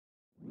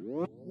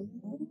And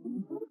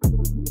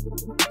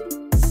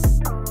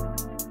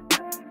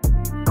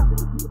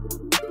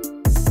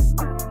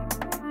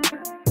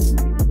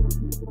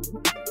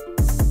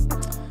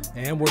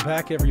we're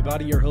back,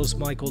 everybody. Your host,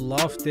 Michael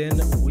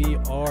Lofton. We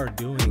are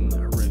doing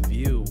a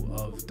review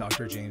of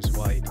Dr. James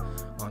White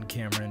on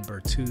Cameron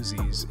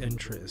Bertuzzi's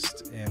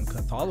interest in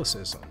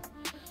Catholicism.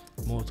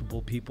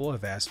 Multiple people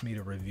have asked me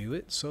to review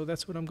it, so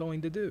that's what I'm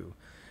going to do.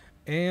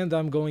 And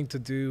I'm going to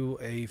do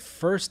a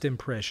first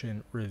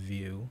impression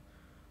review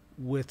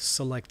with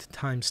select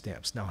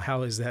timestamps. Now,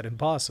 how is that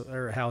impossible,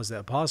 or how is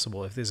that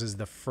possible? If this is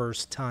the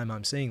first time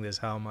I'm seeing this,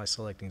 how am I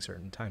selecting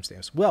certain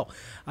timestamps? Well,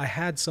 I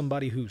had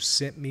somebody who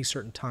sent me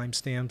certain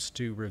timestamps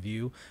to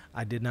review.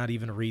 I did not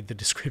even read the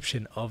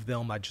description of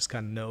them. I just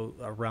kind of know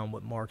around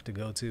what mark to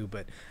go to,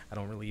 but I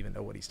don't really even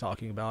know what he's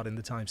talking about in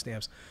the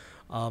timestamps,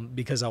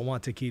 because I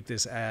want to keep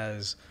this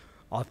as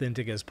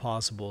authentic as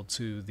possible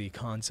to the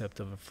concept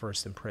of a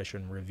first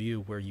impression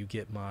review, where you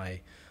get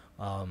my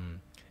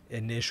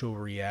initial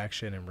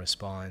reaction and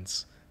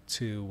response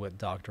to what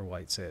Dr.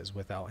 White says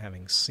without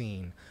having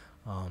seen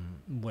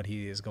what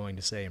he is going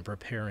to say and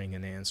preparing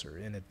an answer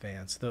in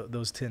advance.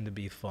 Those tend to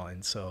be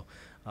fun. So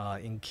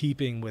in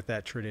keeping with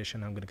that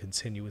tradition, I'm going to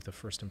continue with the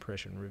first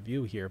impression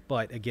review here,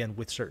 but again,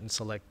 with certain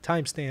select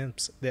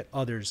timestamps that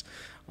others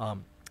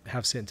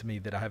have sent to me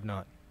that I have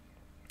not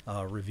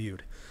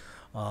reviewed.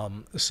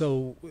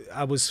 So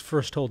I was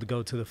first told to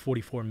go to the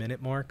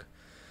 44-minute mark.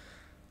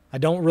 I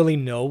don't really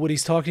know what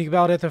he's talking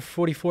about at the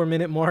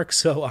 44-minute mark,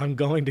 so I'm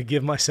going to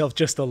give myself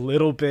just a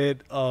little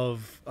bit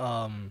of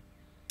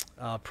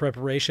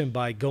preparation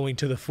by going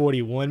to the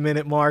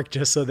 41-minute mark,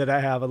 just so that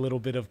I have a little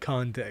bit of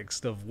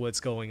context of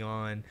what's going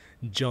on,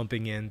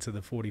 jumping into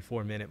the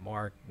 44-minute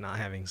mark, not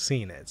having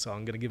seen it. So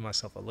I'm going to give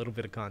myself a little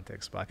bit of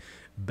context by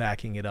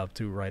backing it up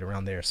to right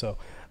around there. So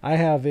I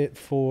have it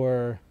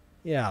for,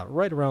 yeah,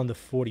 right around the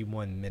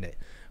 41-minute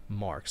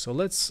mark. So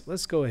let's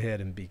go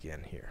ahead and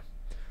begin here.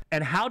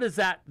 And how does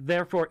that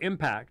therefore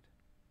impact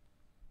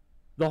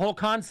the whole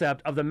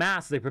concept of the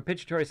Mass, the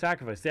propitiatory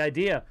sacrifice? The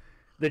idea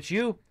that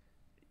you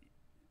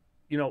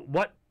know,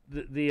 what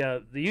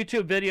the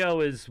YouTube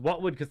video is,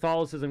 what would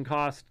Catholicism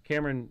cost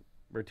Cameron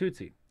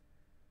Bertuzzi?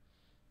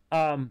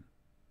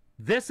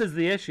 This is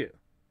the issue.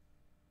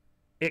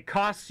 It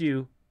costs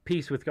you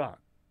peace with God.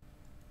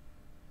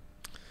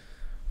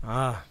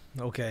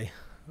 Okay.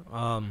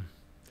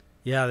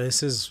 Yeah,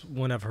 this is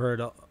one I've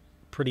heard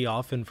pretty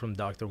often from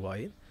Dr.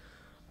 White.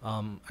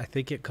 I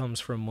think it comes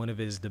from one of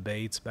his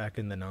debates back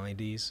in the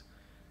 90s.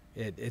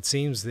 It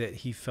seems that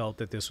he felt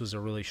that this was a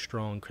really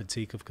strong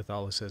critique of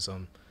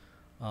Catholicism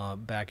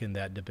back in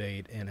that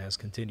debate, and has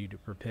continued to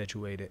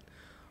perpetuate it.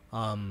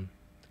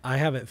 I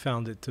haven't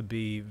found it to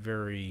be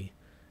very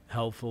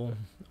helpful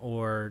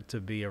or to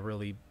be a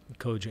really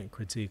cogent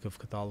critique of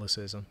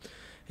Catholicism.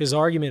 His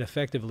argument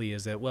effectively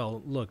is that,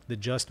 well, look, the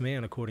just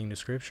man, according to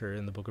Scripture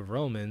in the book of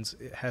Romans,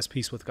 has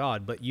peace with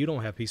God, but you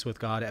don't have peace with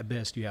God. At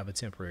best, you have a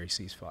temporary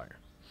ceasefire.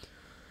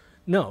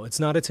 No, it's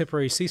not a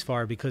temporary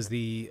ceasefire, because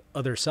the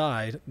other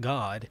side,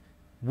 God,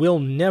 will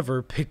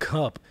never pick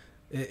up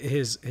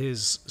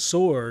his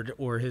sword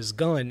or his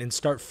gun and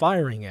start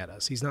firing at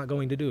us. He's not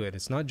going to do it.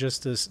 It's not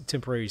just a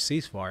temporary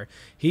ceasefire.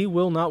 He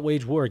will not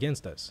wage war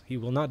against us. He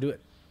will not do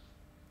it.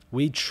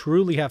 We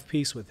truly have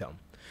peace with him.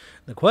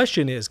 The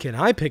question is, can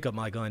I pick up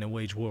my gun and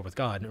wage war with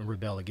God and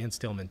rebel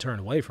against him and turn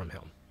away from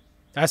him?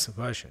 That's the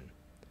question.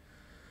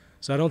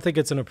 So I don't think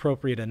it's an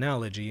appropriate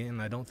analogy,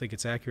 and I don't think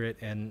it's accurate.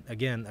 And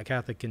again, a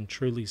Catholic can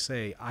truly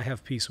say, I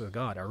have peace with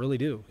God. I really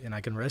do. And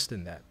I can rest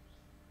in that,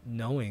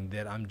 knowing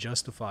that I'm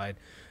justified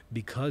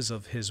because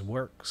of his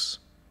works.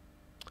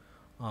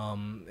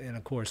 And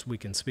of course, we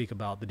can speak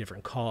about the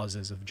different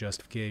causes of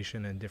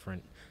justification and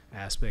different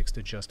aspects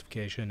to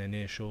justification,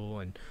 initial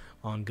and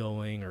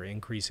ongoing or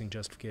increasing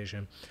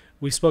justification.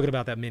 We've spoken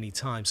about that many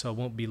times, so I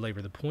won't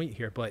belabor the point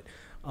here. But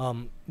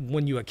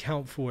when you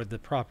account for the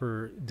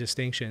proper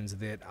distinctions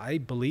that I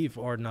believe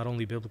are not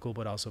only biblical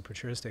but also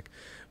patristic,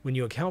 when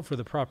you account for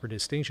the proper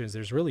distinctions,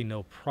 there's really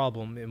no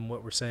problem in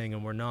what we're saying,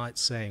 and we're not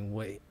saying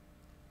what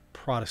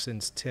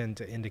Protestants tend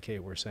to indicate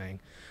we're saying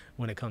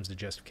when it comes to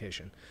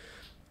justification.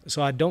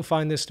 So I don't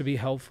find this to be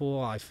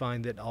helpful. I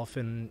find that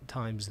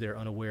oftentimes they're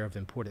unaware of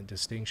important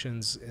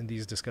distinctions in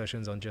these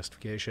discussions on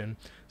justification,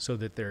 so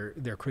that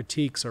their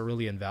critiques are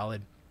really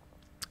invalid.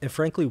 And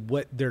frankly,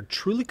 what they're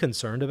truly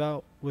concerned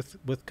about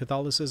with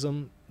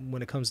Catholicism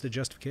when it comes to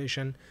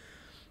justification,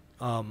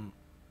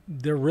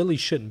 there really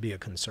shouldn't be a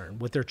concern.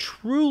 What they're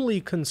truly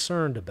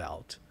concerned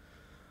about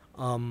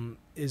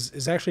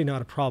is actually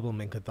not a problem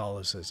in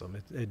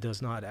Catholicism. It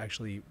does not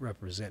actually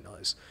represent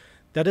us.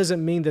 That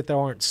doesn't mean that there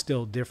aren't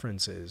still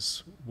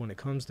differences when it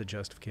comes to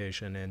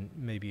justification and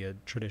maybe a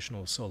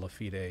traditional sola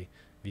fide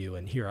view.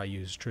 And here I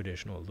use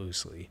traditional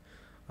loosely,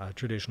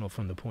 traditional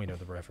from the point of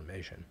the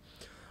Reformation.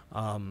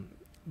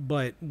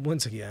 But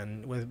once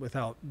again,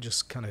 without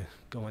just kind of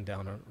going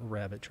down a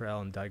rabbit trail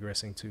and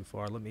digressing too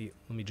far, let me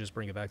just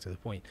bring it back to the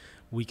point.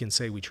 We can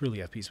say we truly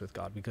have peace with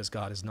God because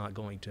God is not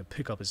going to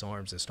pick up his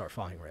arms and start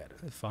firing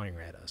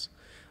at us.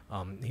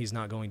 He's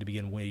not going to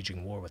begin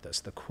waging war with us.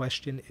 The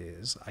question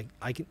is,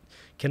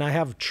 can I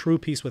have true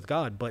peace with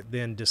God, but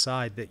then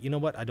decide that, you know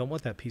what, I don't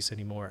want that peace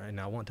anymore, and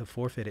I want to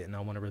forfeit it, and I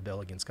want to rebel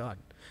against God?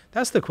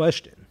 That's the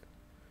question.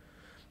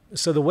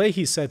 So the way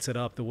he sets it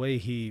up, the way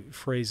he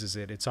phrases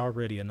it, it's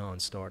already a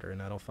non-starter,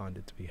 and I don't find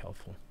it to be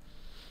helpful.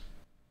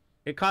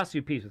 It costs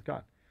you peace with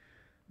God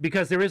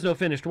because there is no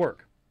finished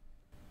work.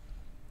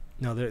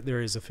 No,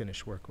 there is a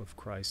finished work with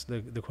Christ.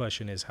 The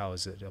question is, how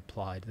is it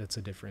applied? That's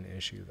a different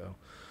issue, though.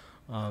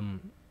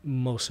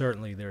 Most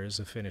certainly there is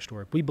a finished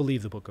work. We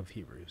believe the book of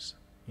Hebrews.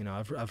 You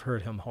know, I've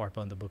heard him harp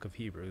on the book of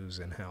Hebrews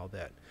and how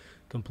that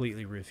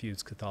completely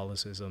refutes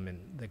Catholicism and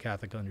the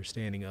Catholic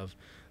understanding of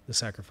the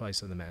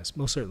sacrifice of the Mass.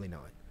 Most certainly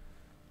not.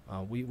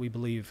 We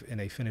believe in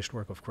a finished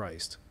work of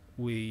Christ.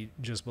 We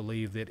just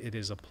believe that it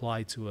is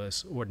applied to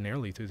us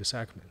ordinarily through the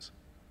sacraments.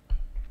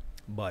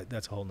 But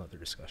that's a whole nother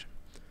discussion.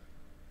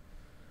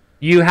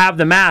 You have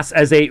the Mass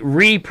as a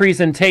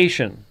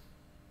representation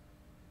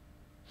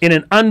in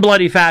an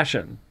unbloody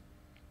fashion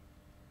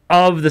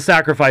of the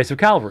sacrifice of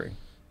Calvary.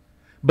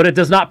 But it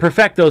does not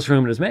perfect those for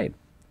whom it is made.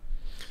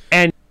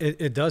 And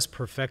it does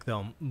perfect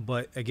them,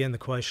 but again, the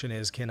question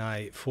is, can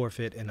I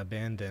forfeit and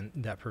abandon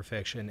that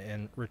perfection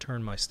and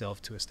return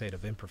myself to a state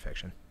of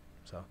imperfection?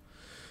 So,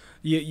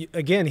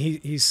 again,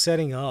 he's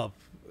setting up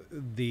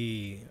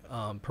the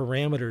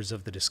parameters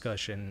of the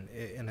discussion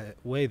in a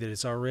way that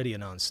it's already a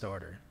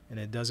non-starter, and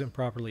it doesn't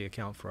properly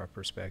account for our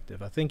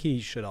perspective. I think he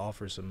should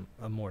offer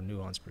a more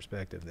nuanced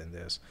perspective than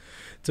this.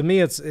 To me,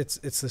 it's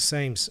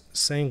the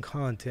same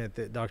content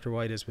that Dr.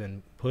 White has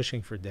been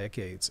pushing for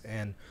decades,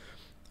 and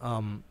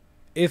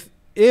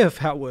if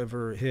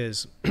however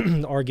his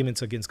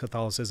arguments against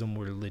Catholicism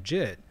were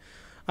legit,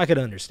 I could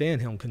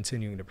understand him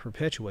continuing to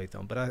perpetuate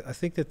them. But I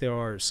think that there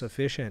are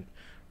sufficient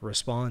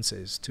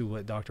responses to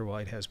what Dr.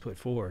 White has put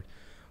forward,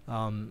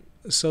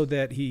 so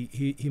that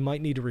he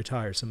might need to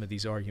retire some of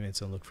these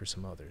arguments and look for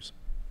some others.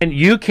 And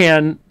you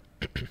can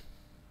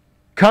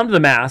come to the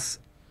Mass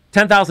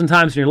 10,000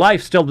 times in your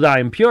life, still die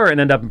impure, and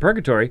end up in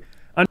purgatory.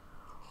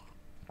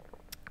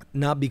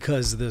 Not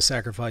because the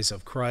sacrifice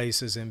of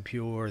Christ is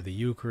impure, the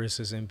Eucharist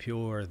is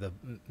impure, the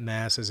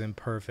Mass is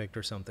imperfect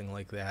or something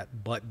like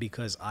that, but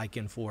because I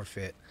can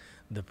forfeit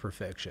the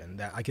perfection,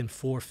 that I can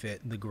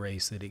forfeit the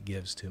grace that it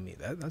gives to me.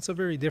 That's a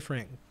very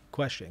different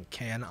question.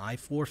 Can I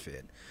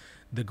forfeit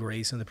the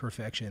grace and the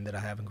perfection that I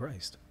have in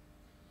Christ?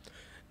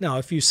 Now,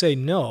 if you say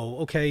no,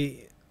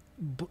 okay,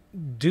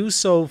 do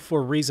so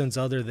for reasons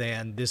other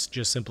than this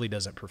just simply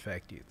doesn't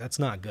perfect you. That's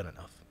not good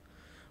enough.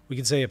 We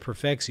can say it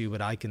perfects you,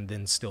 but I can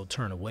then still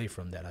turn away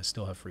from that. I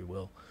still have free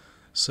will.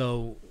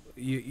 So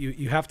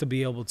you have to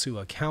be able to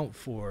account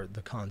for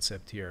the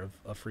concept here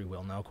of free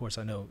will. Now, of course,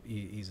 I know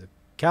he's a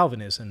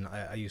Calvinist, and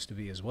I used to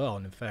be as well.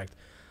 And in fact,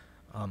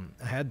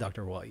 I had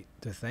Dr. White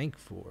to thank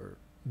for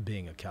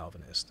being a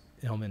Calvinist.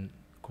 Him and,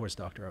 of course,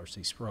 Dr.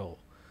 R.C. Sproul.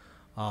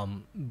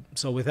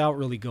 So without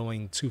really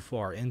going too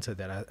far into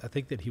that, I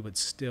think that he would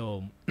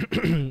still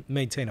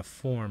maintain a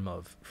form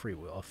of free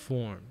will, a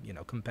form,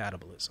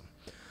 compatibilism.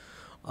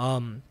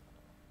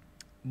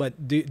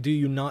 But do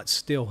you not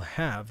still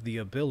have the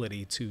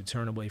ability to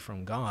turn away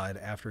from God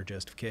after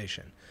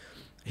justification?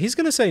 He's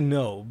going to say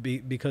no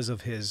because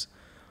of his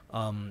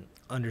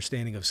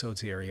understanding of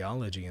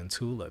soteriology and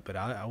tulip, but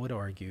I would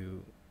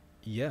argue,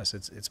 yes,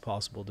 it's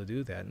possible to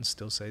do that and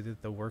still say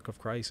that the work of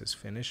Christ is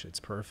finished, it's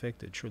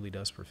perfect, it truly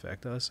does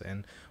perfect us,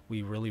 and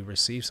we really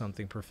receive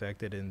something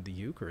perfected in the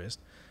Eucharist.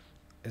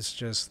 It's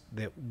just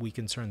that we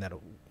can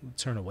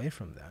turn away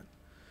from that.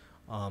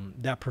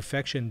 That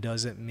perfection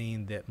doesn't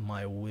mean that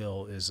my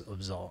will is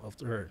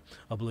absolved or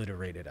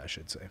obliterated, I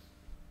should say.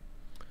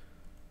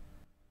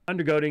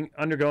 Undergoing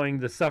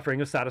the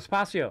suffering of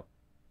satisfatio.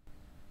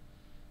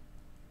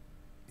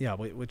 Yeah,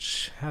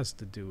 which has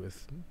to do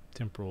with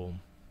temporal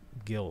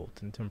guilt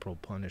and temporal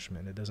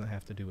punishment. It doesn't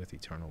have to do with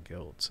eternal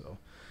guilt. So,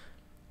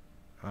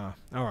 all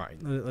right,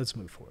 let's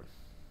move forward.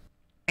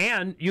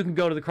 And you can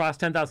go to the cross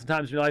 10,000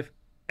 times in your life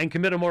and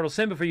commit a mortal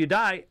sin before you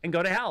die and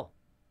go to hell.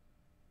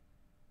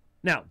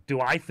 Now, do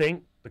I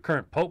think the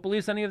current Pope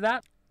believes any of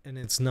that? And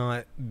it's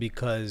not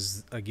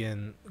because,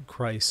 again,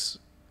 Christ's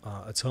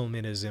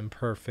atonement is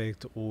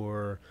imperfect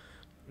or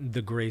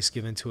the grace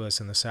given to us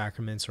in the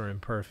sacraments are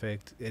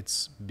imperfect.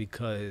 It's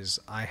because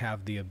I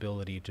have the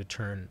ability to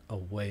turn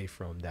away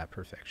from that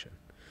perfection.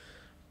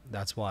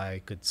 That's why I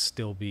could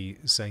still be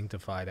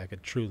sanctified. I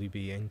could truly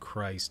be in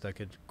Christ. I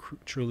could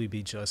truly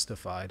be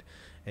justified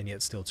and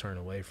yet still turn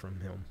away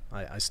from him.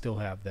 I still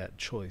have that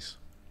choice.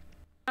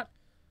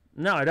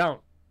 No, I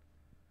don't.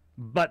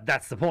 But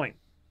that's the point.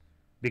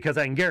 Because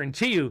I can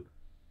guarantee you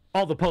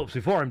all the popes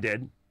before him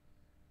did,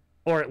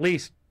 or at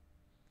least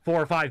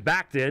 4 or 5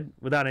 back did,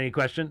 without any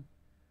question.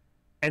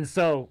 And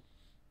so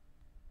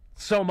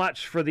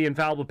much for the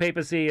infallible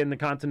papacy and the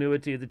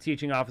continuity of the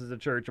teaching office of the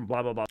church and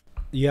blah, blah, blah.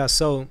 Yeah,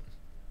 so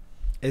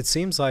it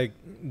seems like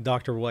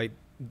Dr. White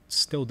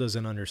still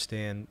doesn't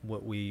understand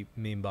what we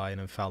mean by an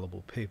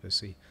infallible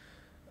papacy.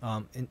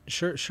 And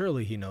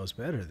surely he knows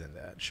better than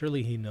that.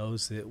 Surely he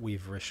knows that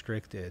we've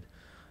restricted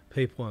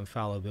papal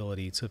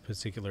infallibility to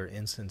particular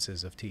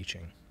instances of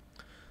teaching,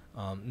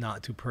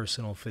 not to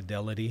personal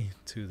fidelity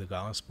to the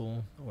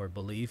gospel or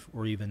belief,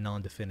 or even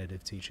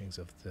non-definitive teachings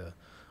of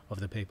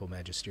the papal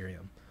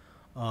magisterium.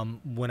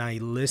 When I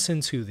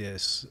listen to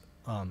this,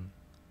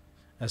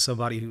 as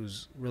somebody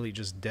who's really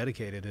just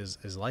dedicated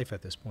his life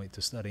at this point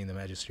to studying the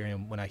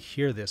magisterium, when I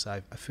hear this,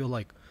 I feel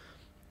like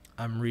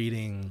I'm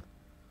reading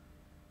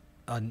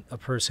a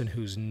person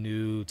who's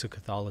new to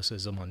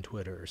Catholicism on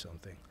Twitter or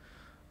something,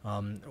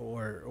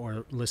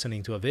 or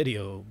listening to a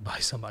video by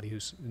somebody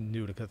who's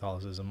new to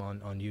Catholicism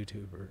on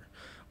YouTube, or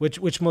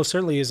which most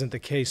certainly isn't the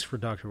case for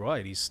Dr.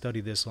 White. He's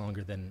studied this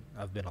longer than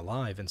I've been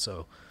alive, and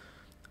so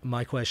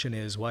my question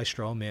is, why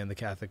strawman the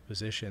Catholic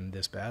position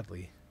this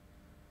badly?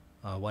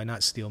 Why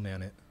not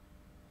steelman it?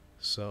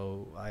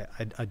 So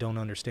I don't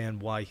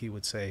understand why he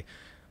would say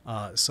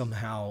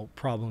somehow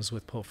problems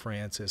with Pope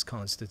Francis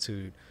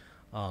constitute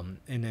an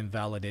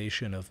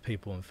invalidation of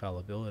papal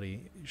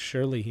infallibility.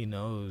 Surely he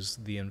knows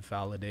the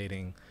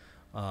invalidating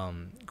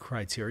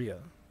criteria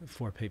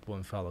for papal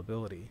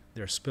infallibility.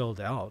 They're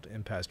spelled out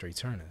in Pastor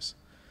Eternus.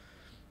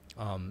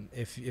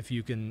 If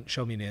you can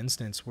show me an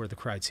instance where the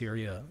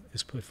criteria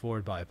is put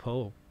forward by a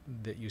pope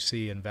that you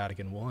see in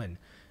Vatican I,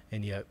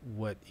 and yet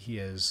what he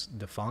has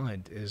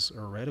defined is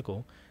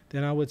heretical,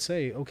 then I would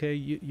say, okay,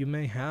 you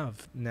may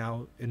have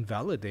now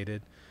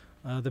invalidated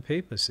the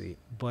papacy.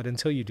 But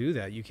until you do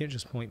that, you can't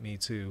just point me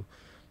to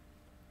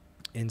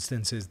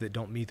instances that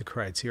don't meet the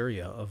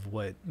criteria of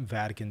what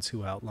Vatican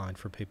II outlined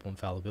for papal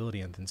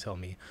infallibility and then tell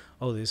me,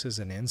 oh, this is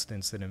an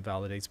instance that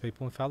invalidates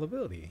papal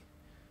infallibility.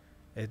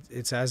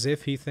 It's as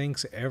if he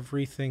thinks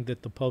everything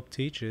that the Pope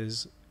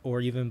teaches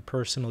or even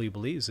personally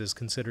believes is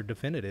considered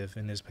definitive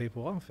in his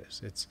papal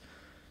office.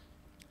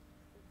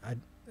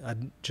 I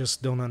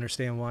just don't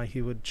understand why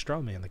he would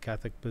strawman the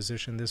Catholic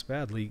position this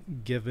badly,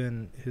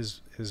 given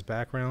his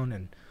background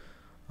and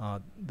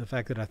the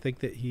fact that I think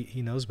that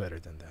he knows better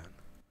than that.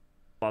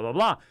 Blah, blah,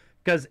 blah.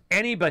 Because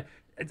anybody,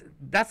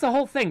 that's the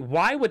whole thing.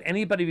 Why would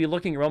anybody be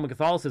looking at Roman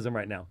Catholicism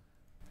right now?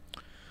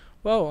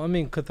 Well, I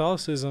mean,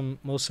 Catholicism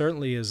most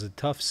certainly is a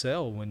tough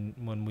sell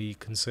when we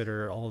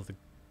consider all of the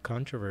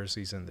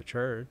controversies in the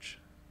church.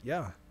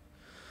 Yeah.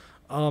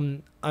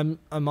 I'm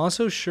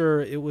also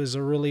sure it was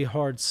a really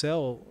hard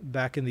sell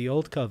back in the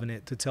Old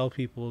Covenant to tell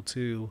people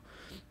to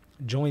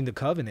join the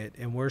covenant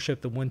and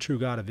worship the one true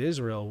God of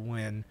Israel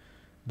when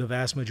the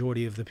vast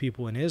majority of the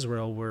people in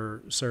Israel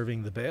were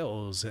serving the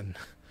Baals and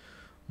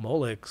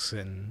Molochs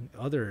and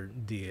other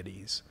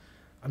deities.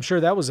 I'm sure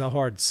that was a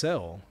hard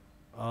sell.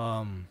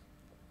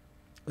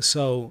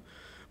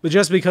 But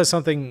just because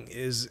something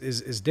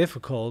is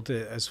difficult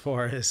as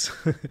far as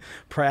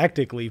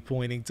practically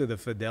pointing to the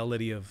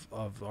fidelity of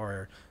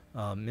our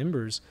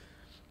members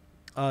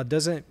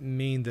doesn't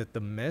mean that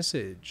the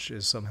message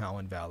is somehow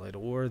invalid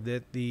or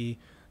that the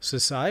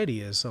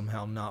society is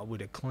somehow not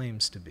what it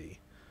claims to be.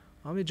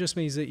 It just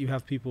means that you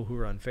have people who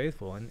are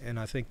unfaithful. And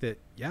I think that,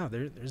 yeah,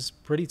 there's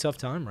a pretty tough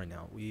time right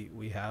now.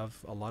 We have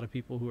a lot of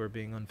people who are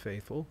being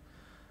unfaithful.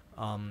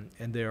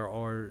 And there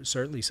are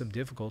certainly some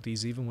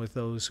difficulties even with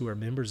those who are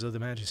members of the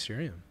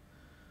magisterium.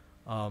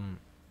 I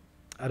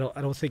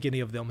don't think any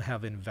of them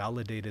have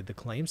invalidated the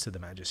claims to the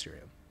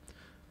magisterium.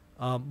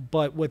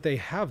 But what they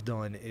have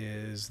done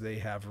is they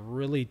have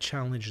really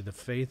challenged the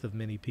faith of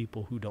many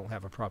people who don't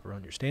have a proper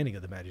understanding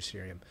of the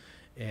magisterium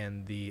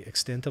and the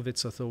extent of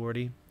its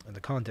authority and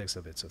the context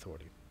of its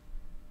authority.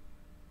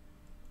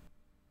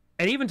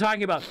 And even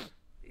talking about,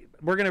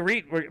 we're going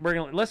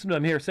to listen to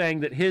him here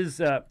saying that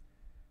his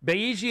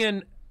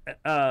Bayesian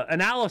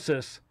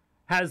analysis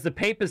has the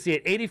papacy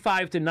at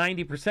 85 to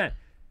 90%.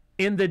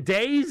 In the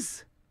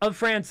days of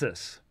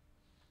Francis.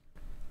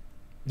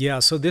 Yeah,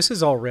 so this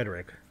is all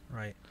rhetoric,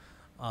 right?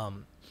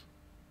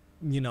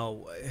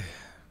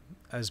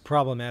 As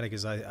problematic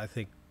as I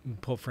think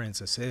Pope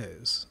Francis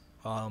is,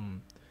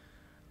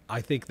 I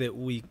think that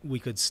we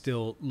could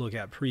still look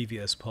at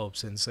previous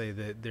popes and say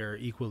that they're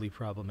equally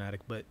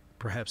problematic, but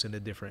perhaps in a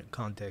different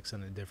context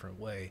and a different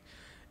way.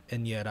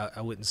 And yet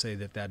I wouldn't say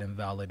that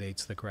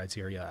invalidates the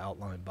criteria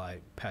outlined by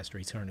Pastor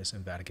Eternus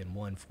in Vatican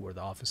I for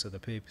the office of the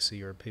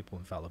papacy or papal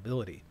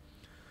infallibility.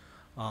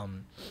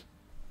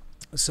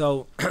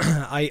 So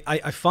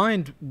I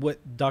find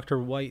what Dr.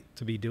 White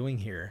to be doing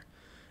here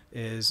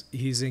is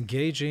he's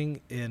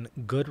engaging in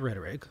good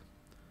rhetoric,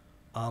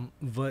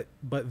 but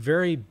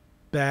very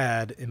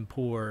bad and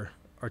poor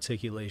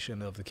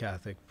articulation of the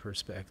Catholic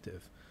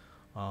perspective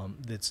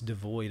that's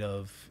devoid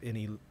of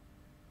any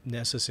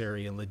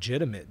necessary and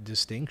legitimate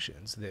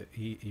distinctions that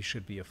he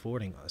should be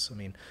affording us. I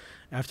mean,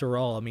 after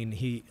all,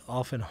 he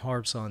often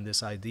harps on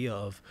this idea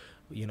of,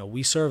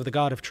 we serve the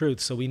God of truth,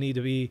 so we need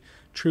to be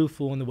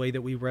truthful in the way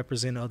that we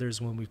represent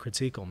others when we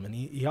critique them. And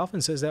he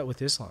often says that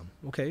with Islam.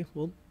 Okay,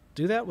 well,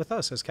 do that with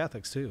us as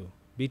Catholics too.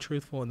 Be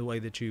truthful in the way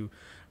that you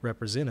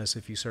represent us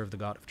if you serve the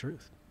God of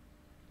truth.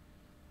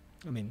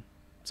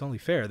 It's only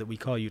fair that we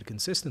call you to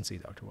consistency,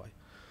 Dr.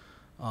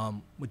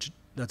 White. Which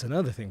that's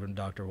another thing from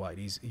Dr. White.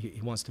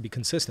 He wants to be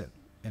consistent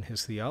in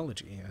his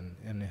theology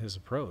and his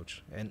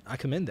approach. And I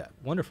commend that.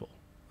 Wonderful.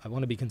 I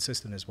want to be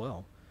consistent as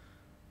well.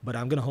 but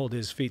I'm going to hold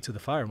his feet to the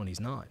fire when he's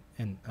not.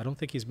 And I don't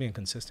think he's being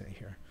consistent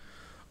here.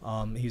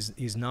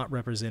 He's not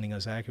representing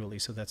us accurately,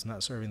 so that's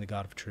not serving the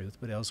God of truth,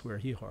 but elsewhere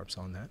he harps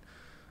on that.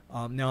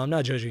 Now, I'm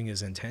not judging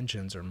his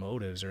intentions or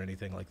motives or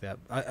anything like that.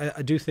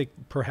 I do think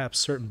perhaps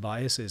certain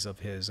biases of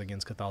his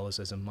against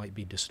Catholicism might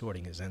be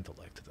distorting his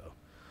intellect, though.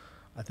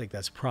 I think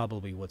that's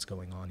probably what's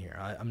going on here.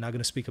 I'm not going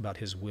to speak about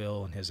his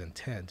will and his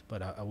intent,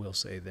 but I will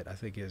say that I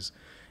think his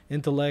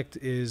intellect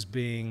is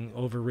being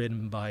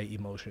overridden by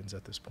emotions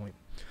at this point.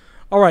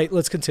 All right,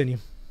 let's continue.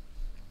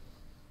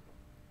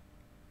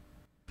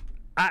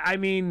 I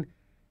mean,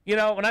 you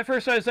know, when I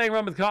first started studying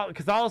Roman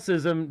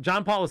Catholicism,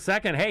 John Paul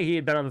II, hey, he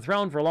had been on the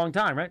throne for a long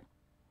time, right?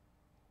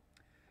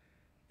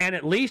 And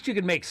at least you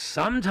could make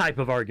some type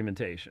of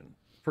argumentation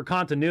for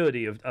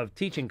continuity of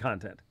teaching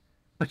content.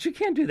 But you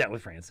can't do that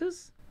with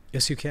Francis.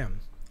 Yes, you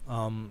can.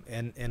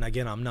 And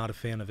again, I'm not a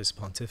fan of his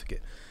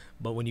pontificate.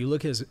 But when you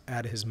look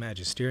at his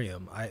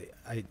magisterium,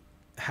 I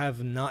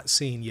have not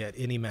seen yet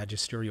any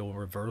magisterial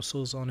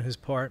reversals on his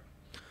part.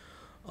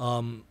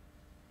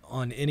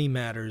 On any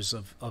matters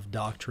of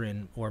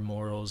doctrine or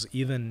morals,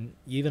 even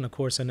of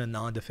course in a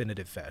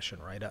non-definitive fashion,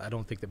 right? I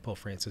don't think that Pope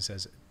Francis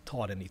has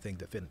taught anything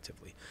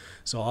definitively.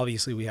 So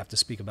obviously we have to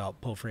speak about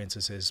Pope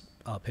Francis's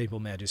papal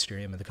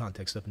magisterium in the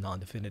context of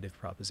non-definitive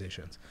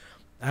propositions.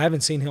 I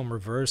haven't seen him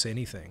reverse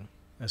anything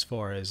as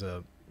far as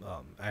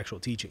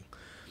actual teaching.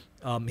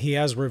 He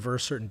has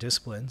reversed certain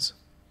disciplines,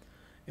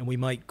 and we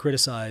might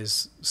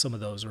criticize some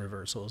of those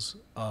reversals.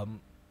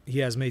 He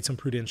has made some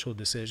prudential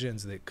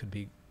decisions that could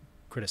be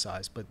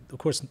criticized, but of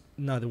course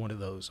neither one of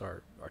those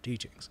are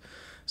teachings.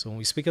 So when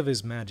we speak of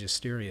his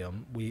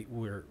magisterium,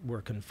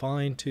 we're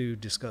confined to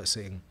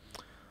discussing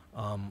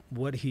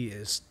what he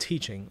is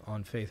teaching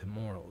on faith and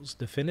morals,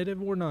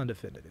 definitive or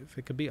non-definitive.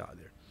 It could be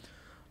either.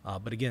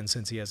 But again,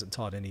 since he hasn't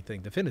taught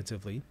anything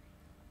definitively,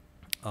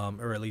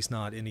 or at least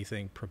not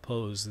anything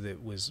proposed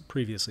that was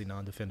previously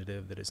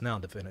non-definitive that is now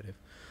definitive,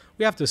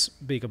 we have to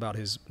speak about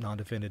his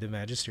non-definitive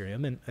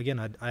magisterium. And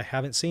again, I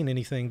haven't seen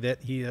anything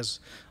that he has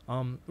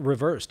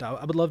reversed.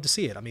 I would love to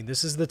see it. I mean,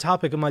 this is the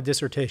topic of my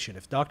dissertation.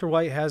 If Dr.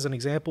 White has an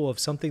example of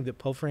something that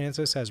Pope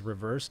Francis has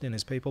reversed in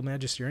his papal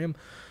magisterium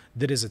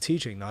that is a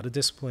teaching, not a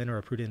discipline or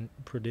a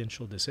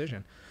prudential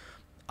decision,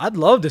 I'd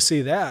love to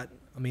see that.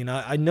 I mean,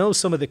 I know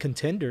some of the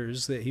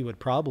contenders that he would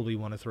probably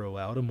want to throw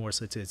out,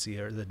 Amorsa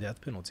Laetitia or the death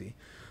penalty.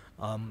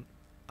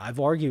 I've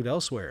argued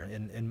elsewhere,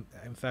 in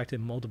fact,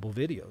 in multiple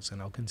videos,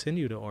 and I'll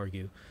continue to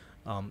argue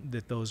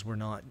that those were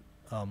not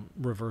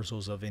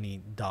reversals of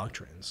any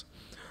doctrines.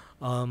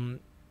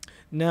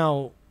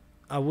 Now,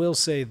 I will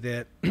say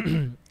that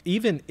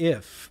even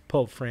if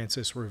Pope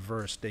Francis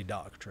reversed a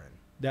doctrine,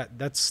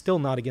 that's still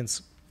not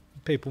against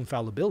papal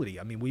infallibility.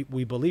 I mean,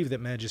 we believe that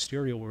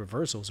magisterial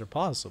reversals are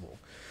possible.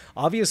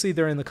 Obviously,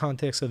 they're in the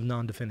context of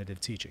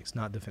non-definitive teachings,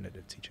 not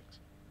definitive teachings.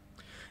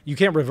 You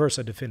can't reverse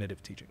a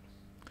definitive teaching.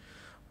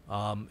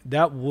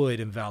 That would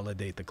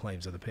invalidate the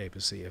claims of the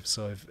papacy.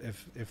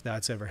 If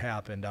that's ever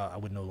happened, I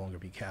would no longer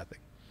be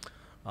Catholic.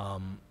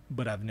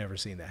 But I've never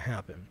seen that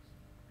happen.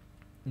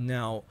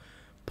 Now,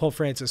 Pope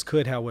Francis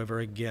could, however,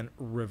 again,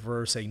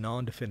 reverse a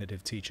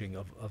non-definitive teaching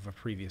of a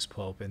previous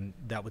pope, and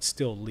that would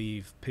still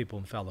leave papal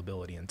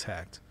infallibility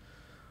intact.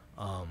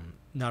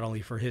 Not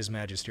only for his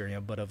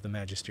magisterium, but of the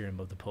magisterium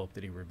of the pope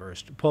that he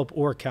reversed. Pope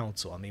or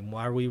council. I mean,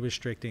 why are we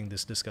restricting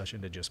this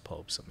discussion to just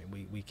popes? I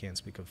mean, we can't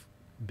speak of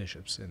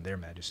bishops and their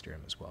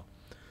magisterium as well.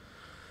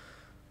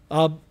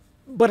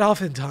 But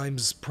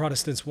oftentimes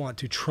Protestants want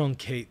to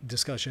truncate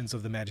discussions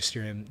of the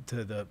magisterium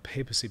to the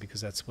papacy because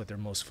that's what they're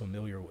most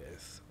familiar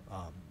with,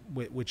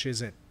 which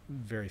isn't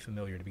very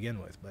familiar to begin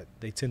with, but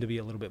they tend to be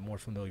a little bit more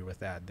familiar with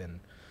that than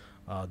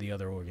the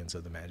other organs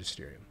of the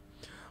magisterium.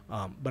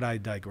 But I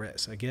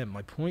digress. Again,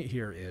 my point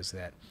here is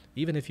that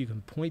even if you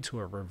can point to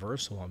a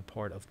reversal on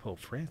part of Pope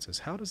Francis,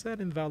 how does that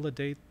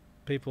invalidate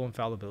papal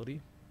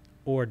infallibility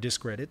or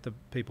discredit the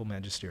papal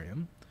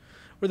magisterium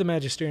or the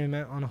magisterium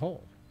on a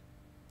whole?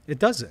 It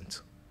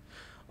doesn't.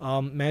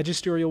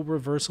 Magisterial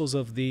reversals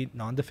of the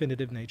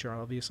non-definitive nature,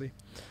 obviously,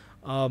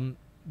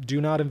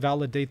 do not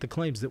invalidate the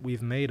claims that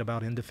we've made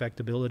about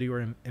indefectibility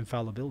or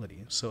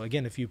infallibility. So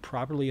again, if you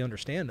properly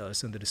understand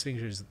us and the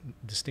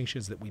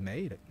distinctions that we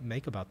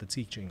make about the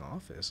teaching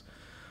office,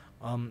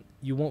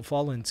 you won't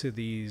fall into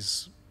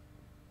these,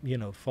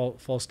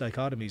 false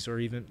dichotomies or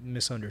even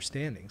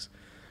misunderstandings.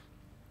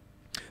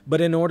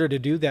 But in order to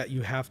do that,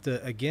 you have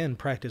to, again,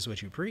 practice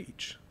what you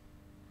preach,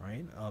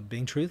 right?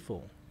 Being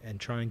truthful and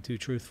trying to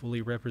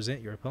truthfully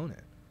represent your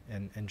opponent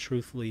and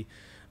truthfully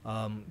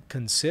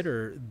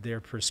consider their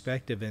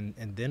perspective and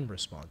then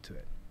respond to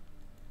it.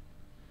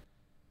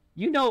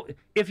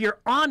 If you're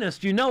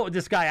honest, you know what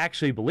this guy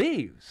actually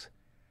believes.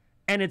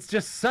 And it's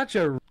just such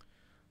a...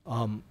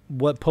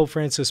 What Pope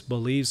Francis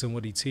believes and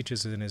what he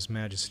teaches in his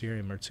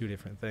magisterium are two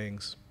different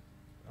things.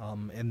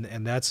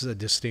 And that's a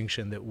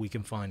distinction that we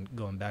can find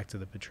going back to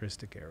the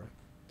patristic era.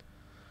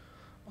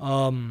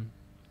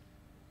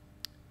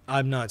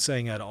 I'm not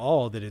saying at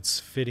all that it's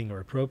fitting or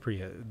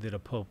appropriate that a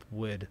pope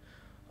would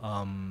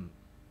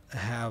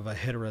have a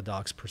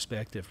heterodox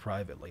perspective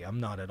privately. I'm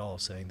not at all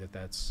saying that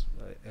that's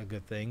a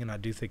good thing, and I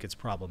do think it's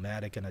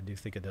problematic, and I do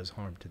think it does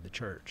harm to the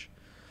church.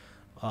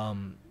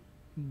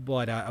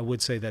 But I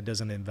would say that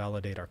doesn't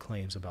invalidate our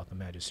claims about the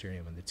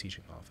magisterium and the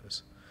teaching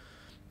office.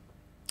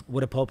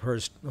 What a pope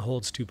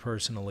holds to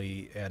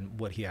personally and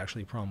what he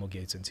actually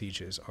promulgates and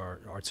teaches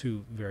are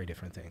two very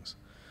different things.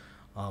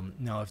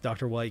 Now, if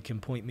Dr. White can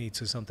point me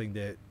to something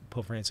that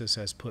Pope Francis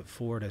has put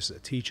forward as a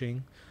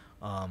teaching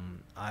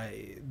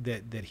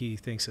that he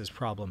thinks is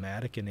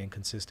problematic and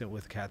inconsistent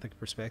with Catholic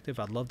perspective,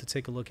 I'd love to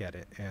take a look at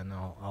it, and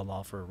I'll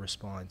offer a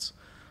response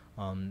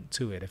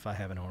to it if I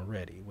haven't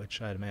already,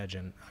 which I'd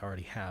imagine I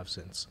already have,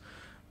 since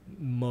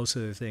most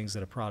of the things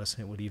that a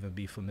Protestant would even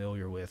be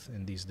familiar with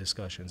in these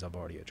discussions I've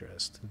already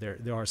addressed.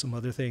 There are some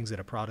other things that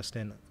a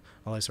Protestant,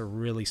 unless they're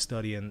really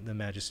studying the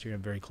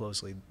magisterium very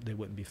closely, they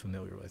wouldn't be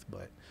familiar with,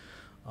 but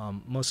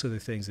most of the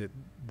things that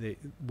they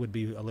would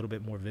be a little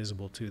bit more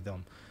visible to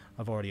them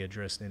I've already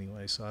addressed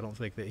anyway, so I don't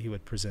think that he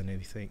would present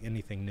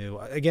anything new.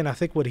 Again, I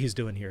think what he's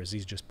doing here is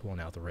he's just pulling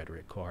out the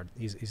rhetoric card.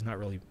 He's not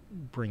really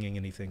bringing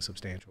anything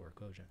substantial or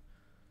cogent.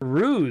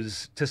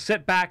 Ruse to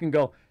sit back and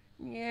go,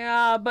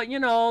 yeah, but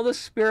the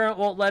Spirit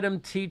won't let him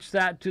teach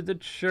that to the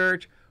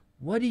church.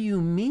 What do you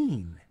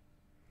mean?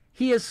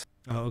 He is...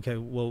 Oh, okay,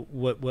 well,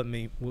 what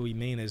we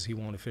mean is he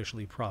won't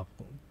officially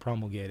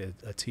promulgate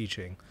a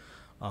teaching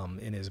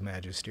in his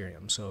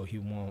magisterium, so he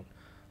won't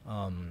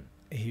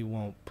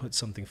put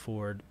something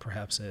forward,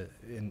 perhaps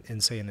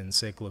in say an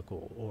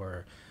encyclical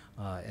or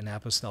an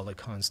apostolic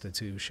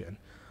constitution,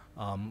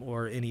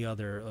 or any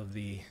other of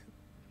the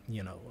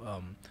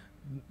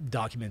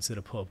documents that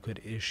a pope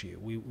could issue.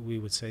 We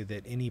would say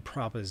that any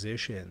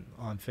proposition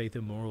on faith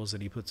and morals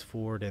that he puts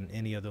forward in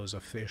any of those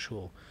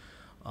official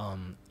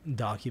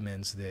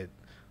documents that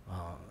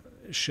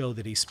show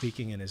that he's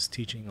speaking in his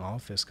teaching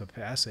office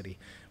capacity,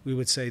 we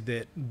would say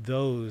that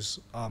those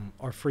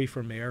are free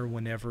from error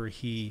whenever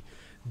he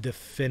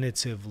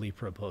definitively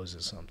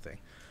proposes something.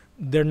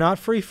 They're not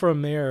free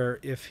from error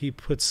if he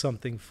puts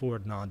something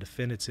forward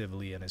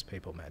non-definitively in his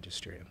papal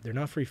magisterium. They're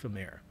not free from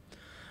error.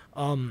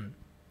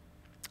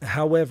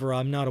 However,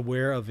 I'm not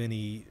aware of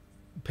any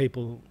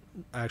papal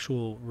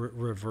actual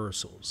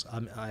reversals.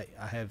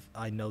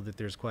 I know that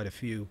there's quite a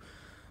few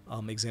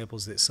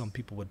examples that some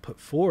people would put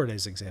forward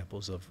as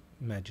examples of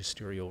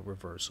magisterial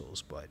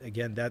reversals. But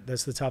again,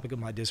 that's the topic of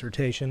my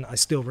dissertation. I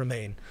still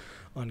remain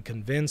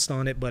unconvinced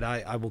on it, but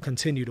I will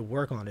continue to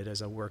work on it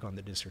as I work on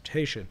the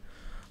dissertation.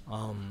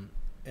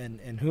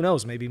 And who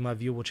knows, maybe my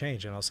view will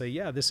change and I'll say,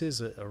 yeah, this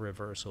is a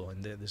reversal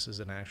and this is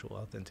an actual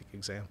authentic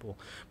example.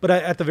 But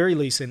at the very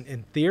least,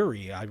 in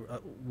theory,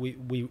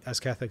 we as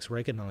Catholics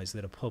recognize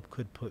that a pope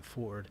could put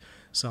forward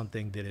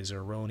something that is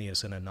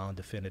erroneous in a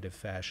non-definitive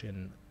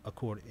fashion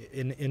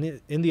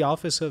in the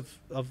office of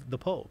the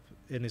pope,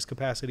 in his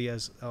capacity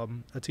as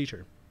a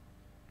teacher.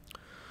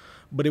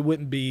 But it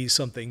wouldn't be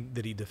something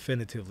that he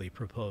definitively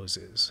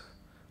proposes.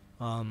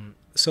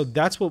 So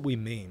that's what we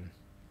mean.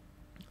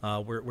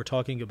 We're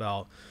talking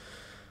about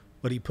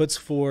what he puts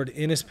forward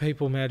in his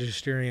papal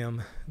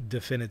magisterium,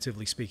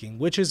 definitively speaking,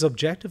 which is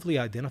objectively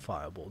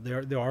identifiable.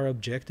 There are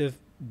objective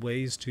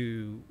ways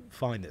to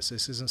find this.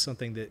 This isn't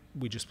something that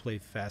we just play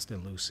fast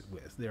and loose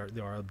with. There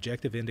are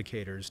objective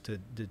indicators to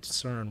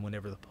discern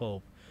whenever the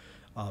Pope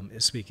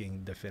is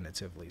speaking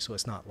definitively. So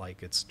it's not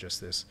like it's just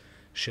this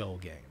shell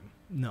game.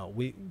 No,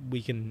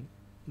 we can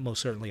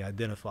most certainly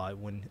identify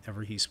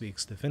whenever he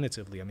speaks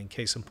definitively. I mean,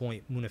 case in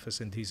point,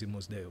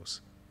 Munificentissimus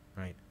Deus,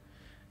 right?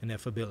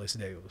 Ineffabilis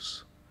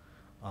Deus,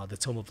 the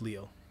Tome of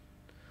Leo,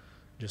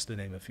 just to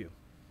name a few.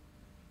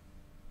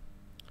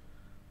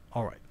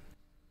 All right.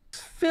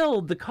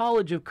 Filled the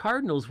College of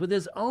Cardinals with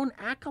his own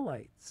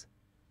acolytes.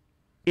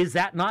 Is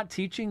that not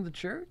teaching the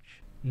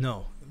church?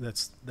 No,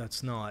 that's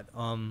not.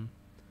 I'm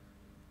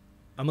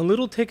a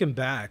little taken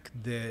back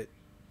that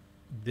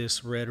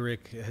this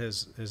rhetoric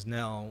has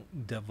now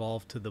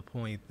devolved to the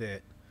point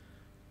that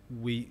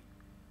we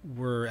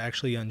were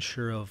actually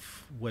unsure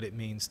of what it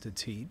means to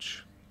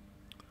teach.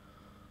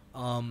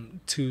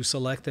 To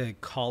select a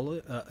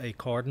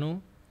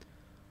cardinal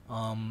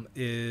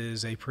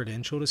is a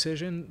prudential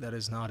decision. That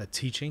is not a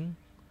teaching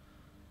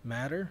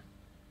matter.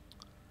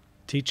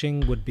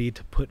 Teaching would be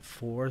to put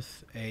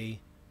forth a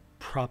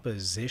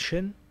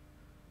proposition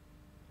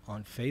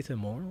on faith and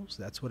morals.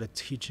 That's what a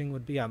teaching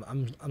would be.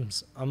 I'm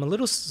a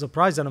little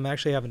surprised that I'm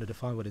actually having to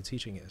define what a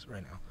teaching is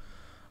right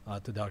now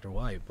to Dr.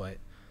 White, but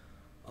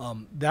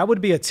that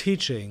would be a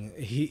teaching.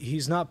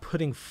 He's not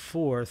putting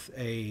forth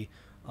a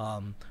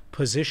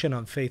position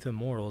on faith and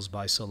morals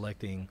by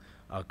selecting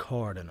a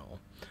cardinal.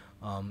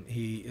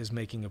 He is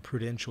making a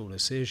prudential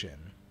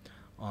decision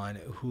on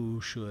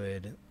who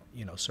should,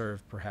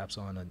 serve perhaps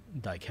on a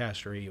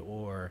dicastery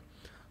or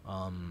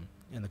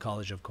in the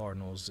College of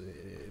Cardinals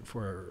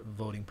for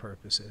voting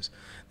purposes.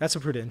 That's a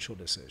prudential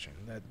decision.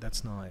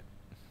 That's not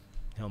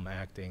him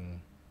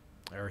acting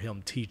or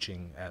him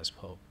teaching as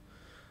Pope.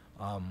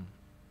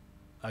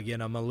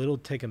 Again, I'm a little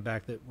taken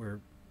back that we're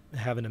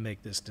having to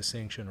make this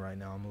distinction right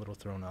now. I'm a little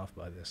thrown off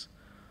by this.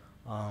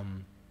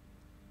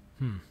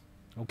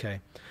 Okay.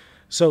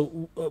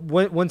 So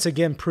once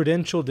again,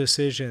 prudential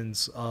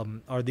decisions,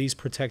 are these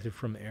protected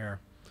from error?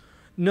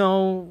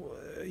 No,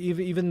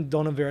 even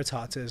Dona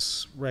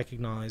Veritatis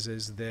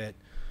recognizes that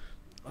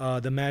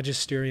the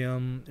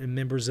magisterium and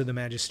members of the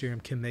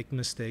magisterium can make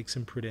mistakes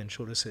in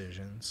prudential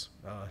decisions.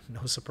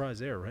 No surprise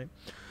there, right?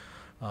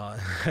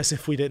 As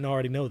if we didn't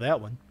already know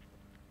that one.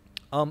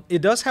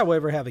 It does,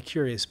 however, have a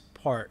curious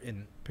part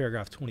in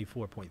paragraph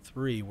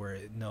 24.3 where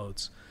it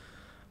notes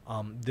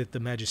that the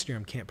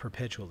magisterium can't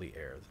perpetually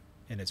err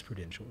in its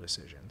prudential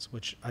decisions,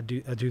 which I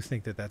do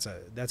think that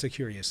that's a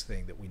curious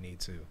thing that we need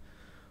to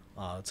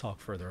talk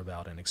further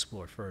about and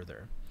explore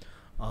further.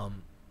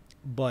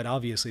 But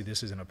obviously,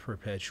 this isn't a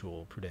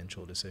perpetual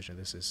prudential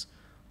decision.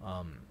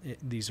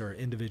 These are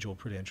individual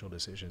prudential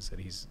decisions that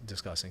he's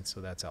discussing,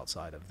 so that's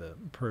outside of the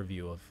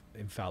purview of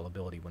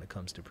infallibility when it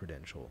comes to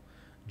prudential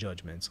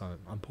judgments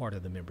on part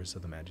of the members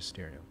of the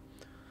magisterium.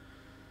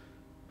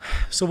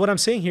 So what I'm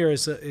seeing here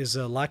is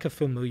a lack of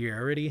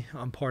familiarity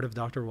on part of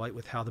Dr. White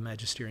with how the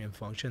magisterium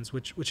functions,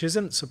 which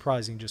isn't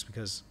surprising just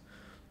because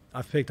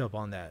I've picked up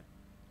on that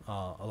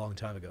a long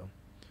time ago.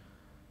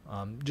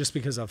 Just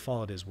because I've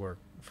followed his work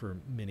for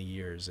many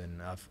years,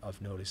 and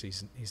I've noticed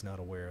he's not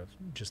aware of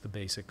just the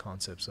basic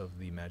concepts of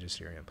the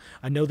magisterium.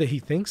 I know that he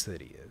thinks that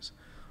he is,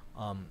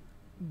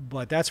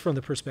 but that's from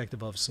the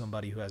perspective of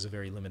somebody who has a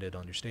very limited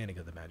understanding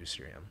of the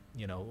magisterium.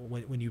 You know,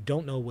 when you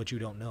don't know what you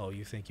don't know,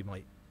 you think you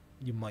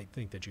might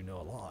think that you know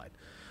a lot,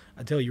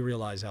 until you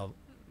realize how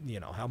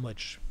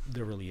much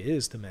there really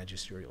is to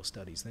magisterial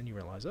studies. Then you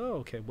realize, oh,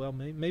 okay, well,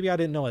 maybe I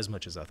didn't know as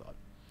much as I thought.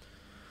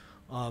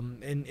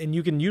 And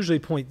you can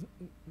usually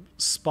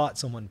spot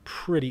someone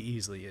pretty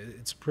easily.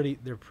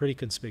 They're pretty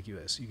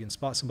conspicuous. You can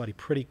spot somebody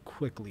pretty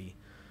quickly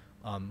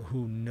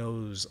who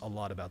knows a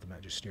lot about the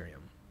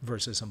magisterium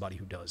versus somebody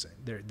who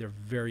doesn't. They're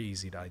very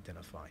easy to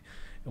identify.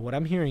 And what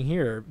I'm hearing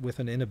here, with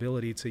an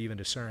inability to even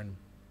discern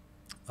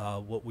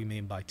what we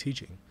mean by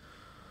teaching,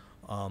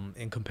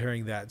 and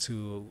comparing that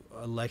to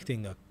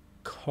electing a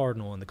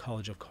cardinal in the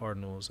College of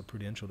Cardinals, a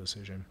prudential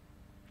decision,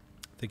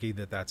 thinking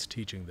that that's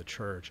teaching the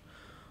church.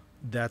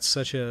 That's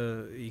such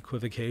a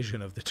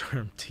equivocation of the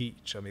term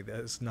teach. I mean,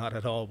 that's not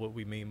at all what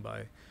we mean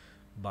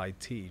by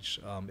teach.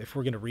 If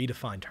we're going to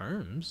redefine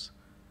terms,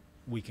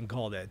 we can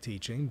call that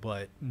teaching,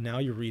 but now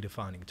you're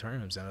redefining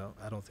terms, and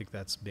I don't think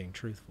that's being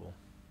truthful.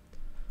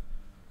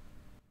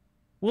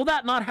 Will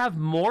that not have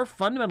more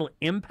fundamental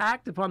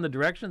impact upon the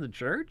direction of the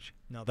church?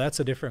 Now,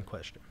 that's a different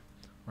question,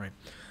 right?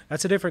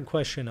 That's a different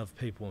question of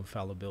papal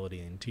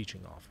infallibility in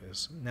teaching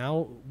office.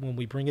 Now, when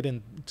we bring it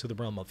into the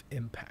realm of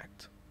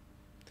impact,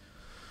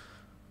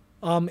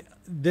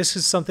 this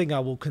is something I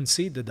will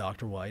concede to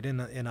Dr. White,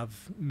 and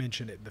I've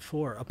mentioned it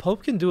before. A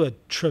pope can do a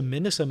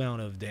tremendous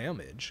amount of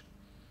damage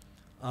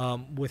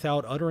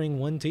without uttering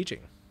one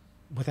teaching,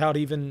 without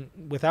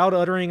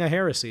uttering a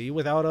heresy,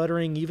 without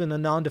uttering even a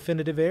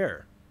non-definitive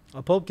error.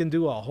 A pope can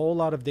do a whole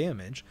lot of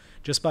damage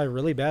just by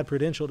really bad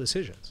prudential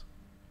decisions.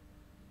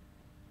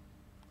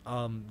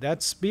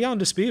 That's beyond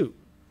dispute,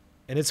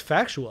 and it's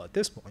factual at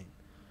this point.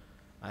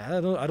 I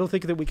don't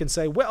think that we can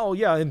say, well,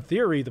 yeah, in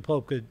theory the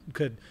pope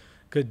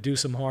could do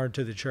some harm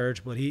to the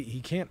church, but he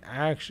can't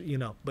actually,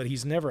 but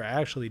he's never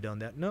actually done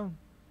that. No.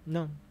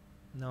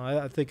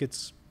 I think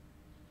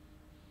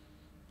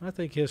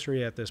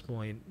history at this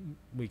point,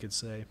 we could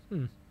say,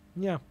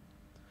 yeah,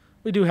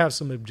 we do have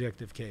some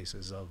objective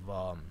cases of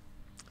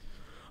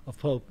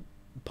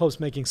popes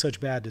making such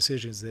bad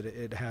decisions that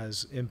it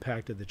has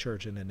impacted the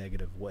church in a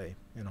negative way,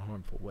 in a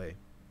harmful way.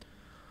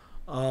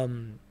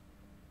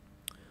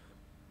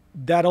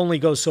 That only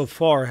goes so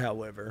far,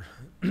 however.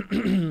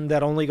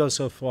 That only goes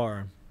so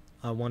far.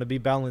 I want to be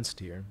balanced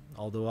here,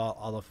 although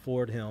I'll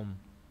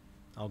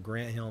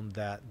grant him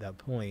that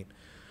point.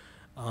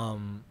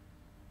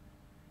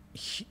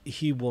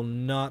 He will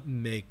not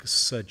make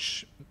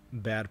such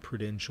bad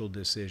prudential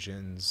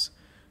decisions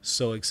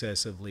so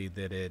excessively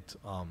that it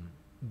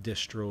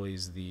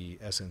destroys the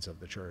essence of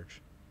the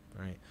church,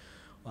 right?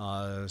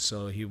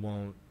 So he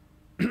won't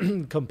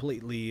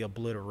completely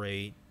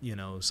obliterate,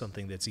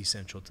 something that's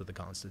essential to the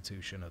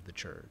constitution of the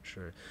church,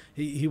 or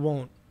he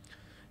won't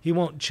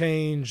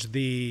change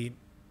the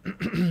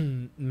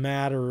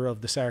matter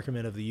of the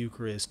sacrament of the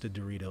Eucharist to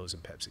Doritos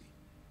and Pepsi,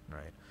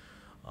 right?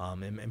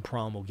 And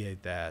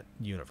promulgate that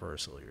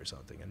universally or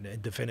something,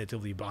 and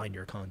definitively bind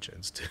your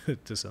conscience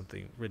to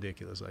something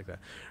ridiculous like that,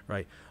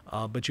 right?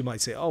 But you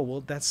might say, oh,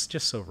 well, that's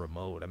just so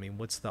remote. I mean,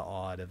 what's the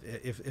odd of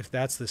if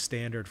that's the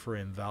standard for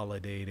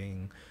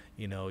invalidating,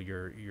 your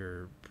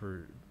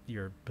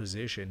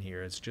position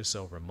here? It's just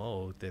so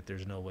remote that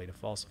there's no way to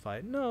falsify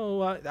it.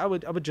 No, I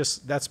would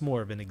just, that's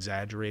more of an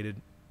exaggerated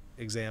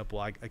example.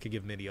 I could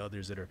give many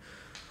others that are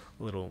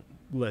a little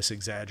less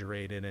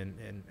exaggerated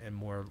and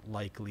more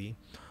likely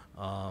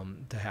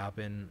to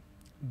happen,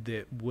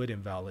 that would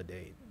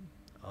invalidate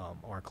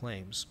our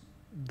claims.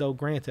 Though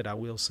granted, I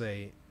will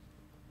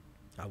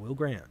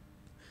grant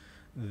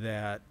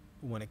that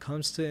when it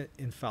comes to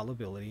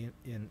infallibility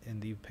in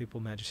the papal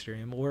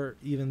magisterium, or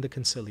even the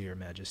conciliar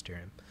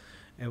magisterium,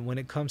 and when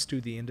it comes to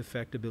the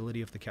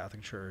indefectibility of the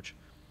Catholic Church,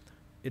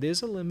 it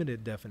is a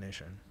limited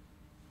definition.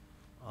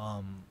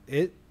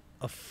 It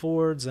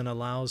affords and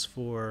allows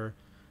for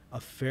a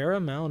fair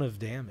amount of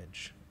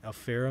damage, a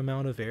fair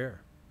amount of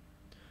error.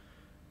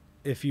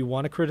 If you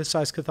want to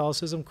criticize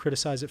Catholicism,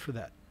 criticize it for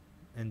that.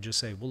 And just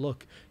say, well,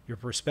 look, your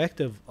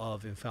perspective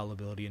of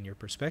infallibility and your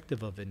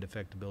perspective of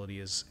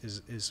indefectibility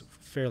is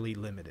fairly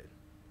limited.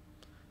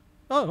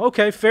 Oh,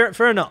 okay, fair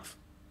enough.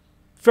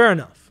 Fair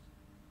enough.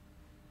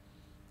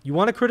 You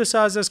want to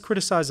criticize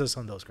us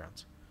on those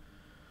grounds.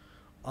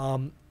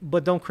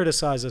 But don't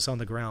criticize us on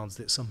the grounds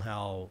that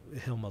somehow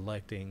him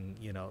electing,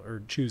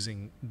 or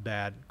choosing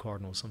bad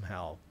cardinals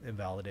somehow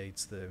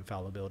invalidates the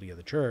infallibility of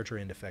the church or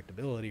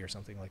indefectibility or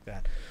something like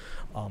that.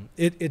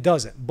 It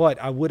doesn't. But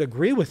I would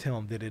agree with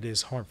him that it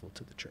is harmful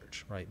to the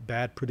church, right?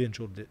 Bad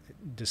prudential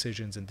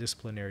decisions and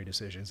disciplinary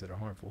decisions that are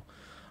harmful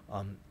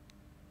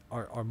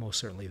are most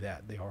certainly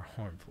that. They are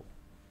harmful.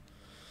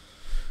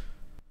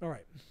 All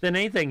right. Then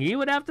anything he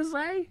would have to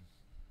say?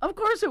 Of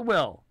course it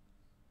will.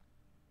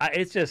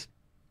 It's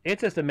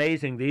just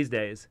amazing these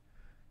days.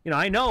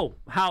 I know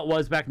how it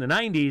was back in the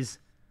 90s.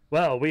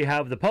 Well, we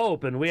have the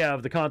Pope and we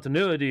have the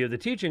continuity of the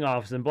teaching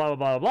office and blah, blah,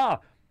 blah, blah.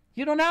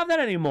 You don't have that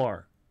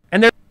anymore.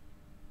 And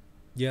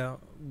yeah,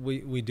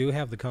 we do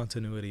have the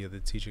continuity of the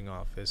teaching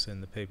office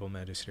and the papal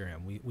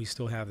magisterium. We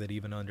still have that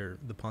even under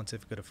the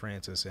pontificate of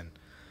Francis, and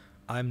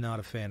I'm not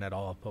a fan at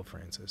all of Pope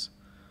Francis.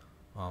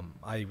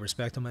 I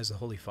respect him as the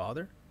Holy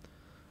Father.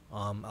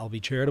 I'll be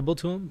charitable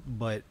to him,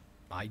 but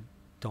I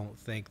don't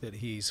think that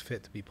he's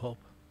fit to be Pope.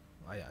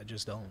 I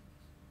just don't.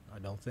 I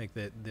don't think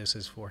that this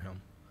is for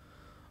him.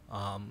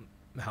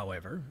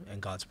 However, in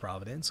God's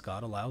providence,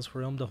 God allows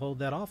for him to hold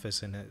that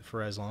office, and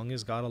for as long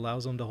as God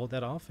allows him to hold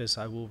that office,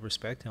 I will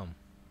respect him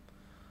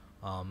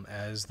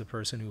as the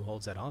person who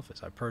holds that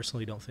office. I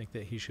personally don't think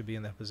that he should be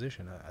in that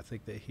position. I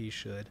think that he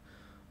should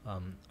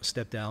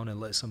step down and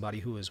let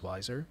somebody who is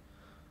wiser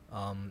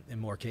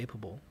and more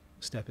capable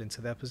step into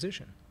that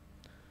position.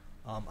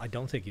 I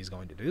don't think he's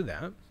going to do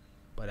that.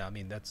 But I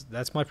mean,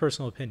 that's my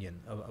personal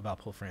opinion about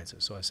Pope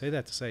Francis. So I say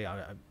that to say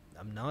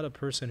I'm not a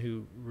person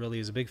who really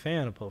is a big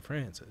fan of Pope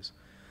Francis.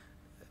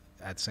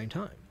 At the same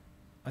time,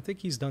 I think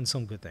he's done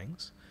some good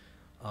things.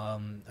 I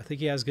think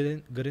he has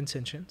good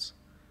intentions.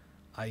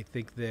 I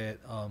think that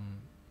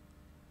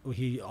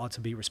he ought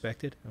to be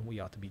respected, and we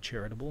ought to be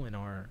charitable in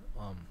our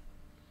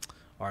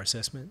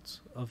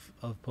assessments of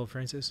Pope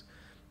Francis.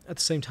 At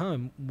the same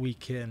time, we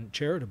can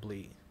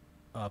charitably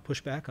push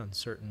back on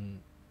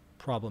certain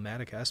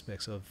problematic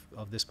aspects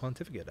of this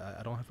pontificate.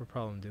 I don't have a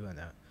problem doing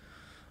that.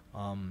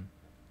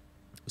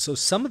 So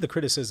some of the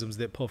criticisms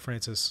that Pope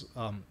Francis,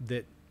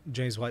 that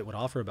James White would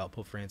offer about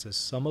Pope Francis,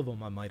 some of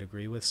them I might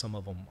agree with, some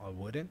of them I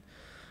wouldn't.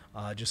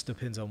 Just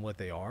depends on what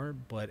they are.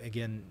 But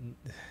again,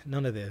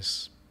 none of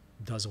this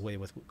does away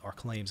with our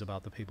claims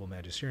about the papal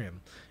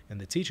magisterium and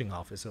the teaching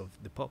office of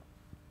the Pope.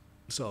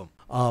 So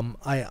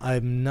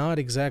I'm not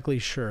exactly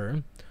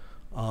sure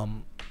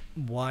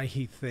why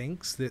he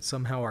thinks that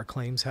somehow our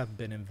claims have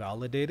been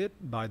invalidated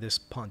by this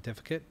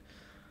pontificate.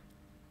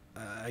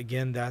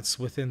 Again, that's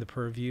within the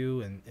purview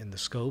and the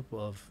scope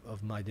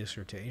of my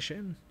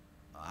dissertation.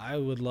 I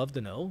would love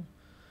to know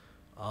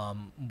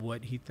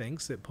what he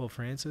thinks that Pope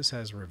Francis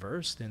has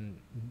reversed in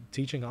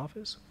teaching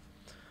office.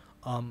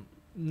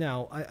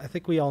 Now, I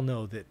think we all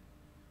know that,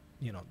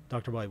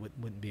 Dr. White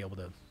wouldn't be able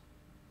to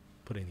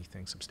put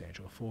anything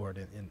substantial forward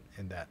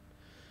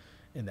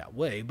in that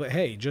way. But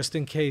hey, just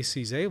in case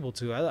he's able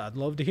to, I'd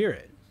love to hear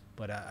it.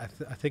 But I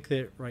think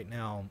that right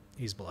now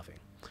he's bluffing,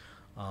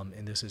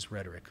 and this is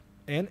rhetoric.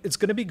 And it's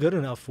going to be good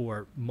enough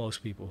for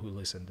most people who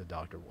listen to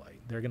Dr.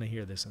 White. They're going to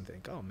hear this and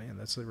think, oh man,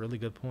 that's a really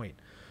good point.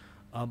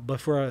 But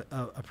for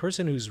a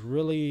person who's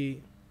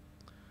really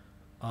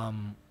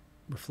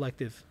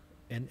reflective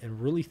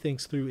and really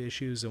thinks through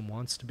issues and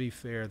wants to be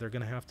fair, they're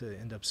going to have to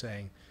end up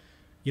saying,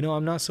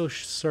 I'm not so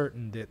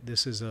certain that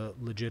this is a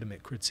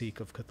legitimate critique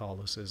of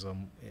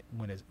Catholicism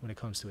when it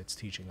comes to its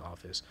teaching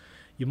office.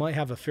 You might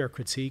have a fair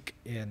critique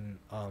in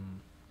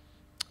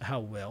how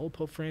well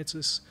Pope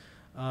Francis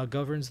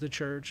governs the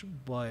church,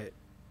 but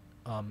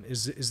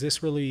is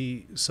this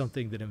really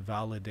something that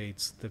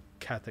invalidates the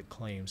Catholic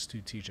claims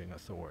to teaching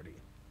authority?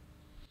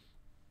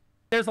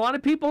 There's a lot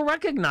of people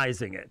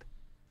recognizing it,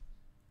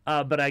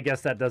 but I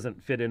guess that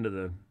doesn't fit into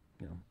the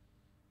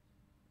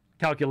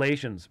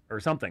calculations or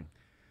something.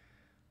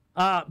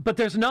 But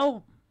there's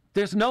no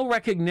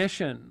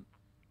recognition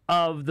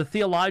of the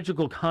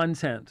theological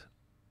content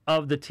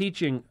of the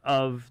teaching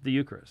of the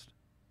Eucharist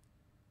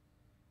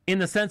in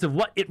the sense of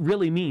what it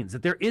really means,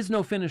 that there is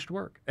no finished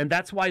work, and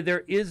that's why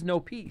there is no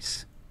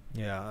peace.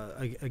 Yeah,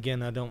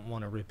 again, I don't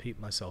want to repeat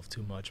myself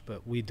too much,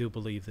 but we do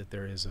believe that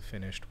there is a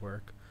finished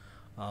work,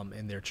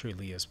 and there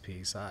truly is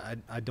peace.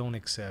 I don't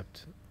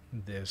accept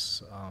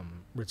this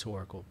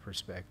rhetorical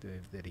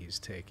perspective that he's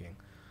taking.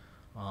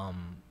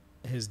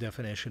 His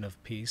definition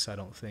of peace, I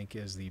don't think,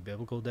 is the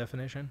biblical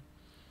definition.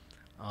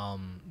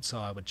 So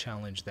I would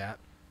challenge that.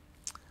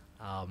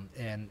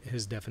 And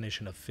his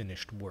definition of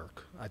finished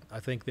work. I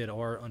think that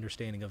our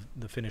understanding of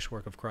the finished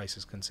work of Christ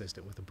is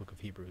consistent with the book of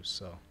Hebrews.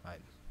 So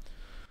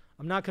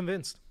I'm not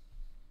convinced.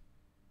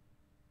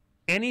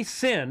 any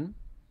sin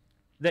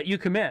that you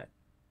commit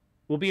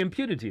will be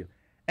imputed to you.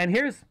 And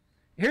here's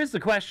the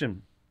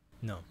question.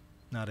 No,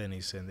 not any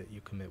sin that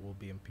you commit will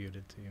be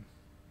imputed to you.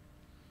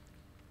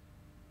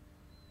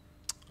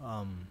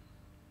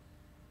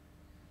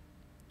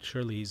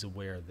 Surely he's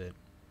aware that,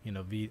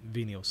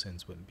 venial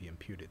sins wouldn't be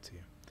imputed to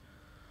you.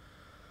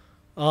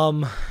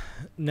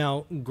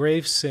 Now,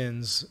 grave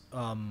sins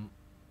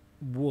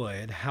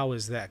would. How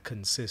is that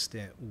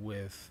consistent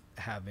with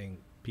having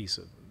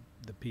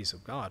the peace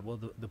of God? Well,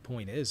 the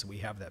point is we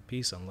have that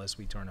peace unless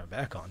we turn our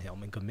back on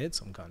him and commit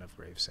some kind of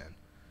grave sin.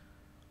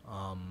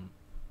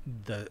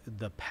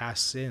 The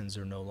past sins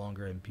are no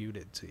longer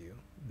imputed to you.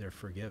 They're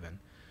forgiven.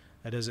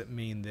 That doesn't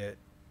mean that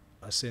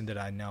a sin that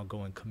I now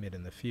go and commit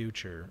in the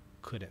future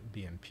couldn't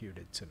be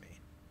imputed to me.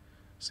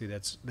 See,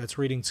 that's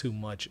reading too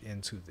much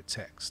into the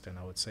text, and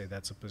I would say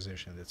that's a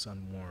position that's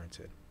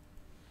unwarranted.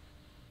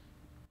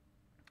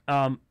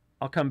 I'll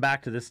come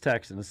back to this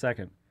text in a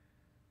second.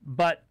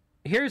 But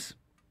here's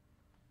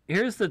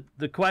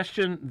the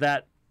question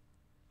that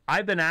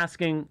I've been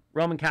asking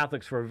Roman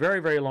Catholics for a very,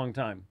 very long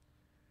time.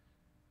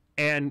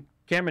 And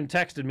Cameron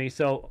texted me,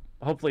 so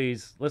hopefully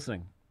he's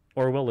listening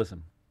or will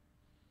listen.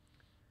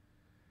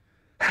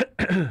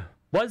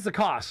 What is the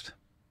cost?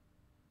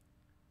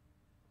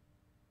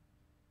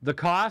 The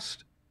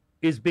cost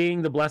is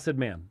being the blessed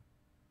man.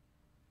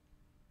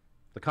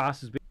 The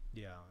cost is being...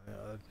 Yeah,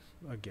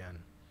 again.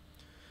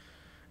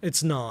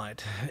 It's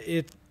not.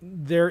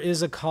 There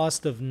is a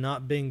cost of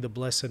not being the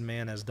blessed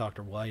man as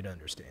Dr. White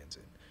understands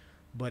it.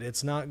 But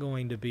it's not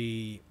going to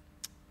be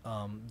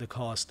the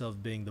cost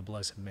of being the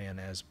blessed man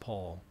as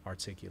Paul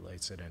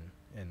articulates it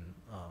in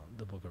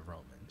the book of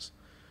Romans.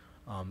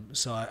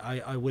 So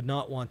I would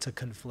not want to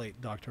conflate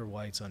Dr.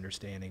 White's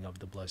understanding of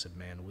the blessed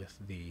man with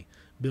the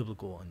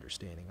biblical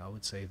understanding. I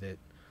would say that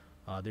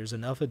there's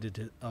enough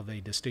of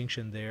a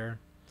distinction there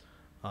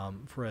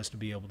for us to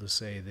be able to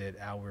say that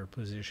our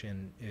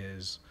position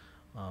is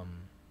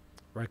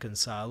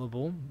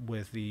reconcilable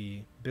with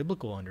the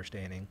biblical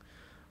understanding,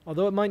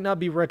 although it might not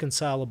be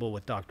reconcilable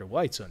with Dr.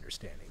 White's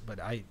understanding. But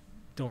I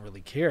don't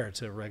really care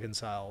to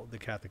reconcile the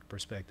Catholic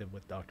perspective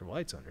with Dr.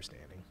 White's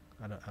understanding.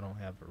 I don't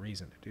have a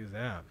reason to do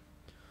that.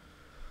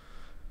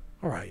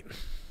 All right.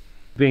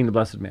 Being the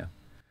blessed man.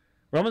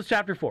 Romans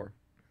chapter 4,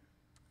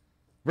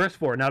 verse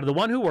 4. Now to the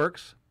one who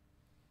works,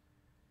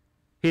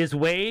 his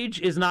wage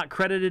is not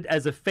credited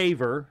as a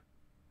favor,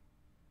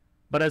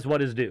 but as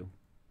what is due.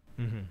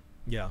 Mm-hmm.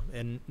 Yeah,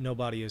 and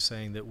nobody is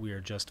saying that we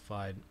are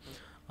justified,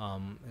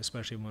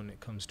 especially when it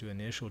comes to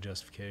initial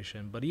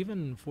justification, but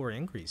even for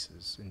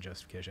increases in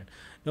justification.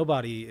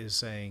 Nobody is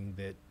saying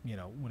that,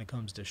 when it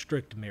comes to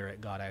strict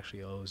merit, God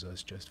actually owes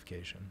us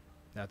justification.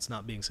 That's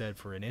not being said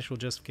for initial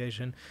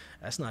justification.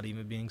 That's not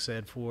even being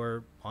said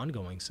for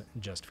ongoing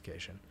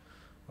justification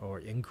or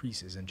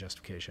increases in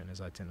justification,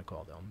 as I tend to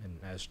call them, and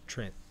as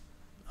Trent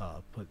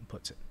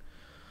puts it.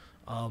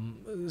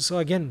 So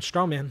again,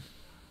 straw man.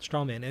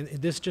 And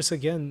this just,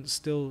 again,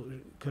 still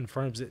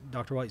confirms that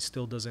Dr. White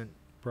still doesn't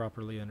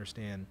properly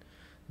understand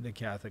the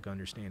Catholic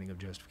understanding of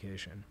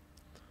justification,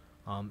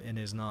 and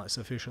is not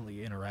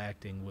sufficiently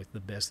interacting with the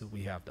best that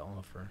we have to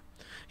offer.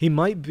 He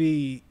might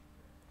be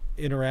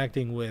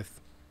interacting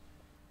with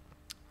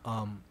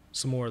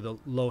some more of the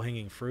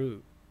low-hanging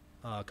fruit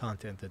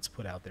content that's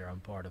put out there on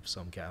part of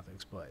some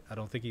Catholics, but I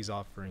don't think he's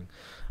offering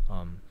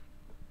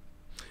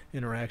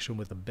interaction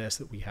with the best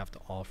that we have to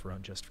offer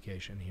on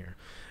justification here.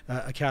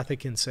 A Catholic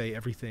can say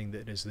everything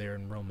that is there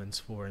in Romans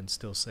 4 and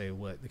still say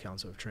what the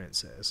Council of Trent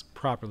says,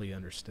 properly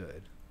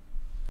understood.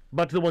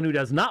 But to the one who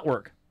does not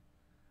work,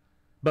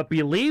 but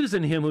believes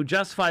in him who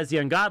justifies the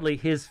ungodly,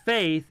 his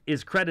faith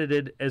is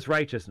credited as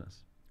righteousness.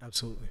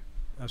 Absolutely.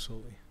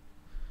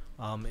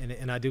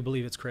 And I do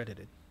believe it's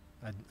credited.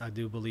 I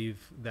do believe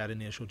that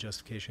initial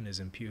justification is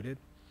imputed.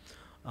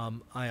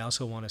 I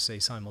also want to say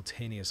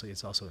simultaneously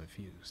it's also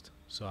infused.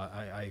 So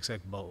I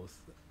accept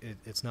both.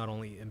 It's not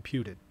only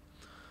imputed,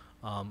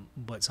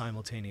 but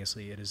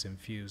simultaneously it is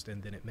infused,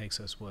 and then it makes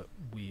us what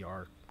we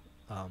are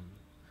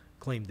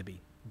claimed to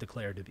be,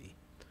 declared to be.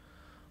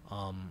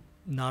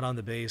 Not on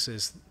the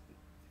basis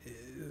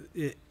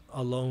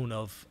alone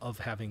of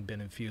having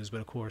been infused, but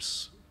of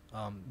course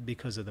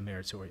because of the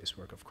meritorious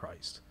work of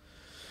Christ.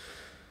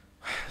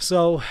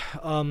 So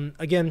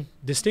again,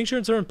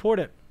 distinctions are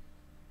important.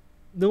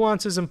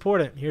 Nuance is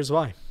important. Here's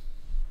why.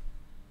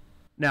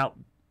 Now,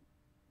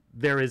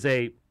 there is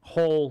a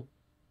whole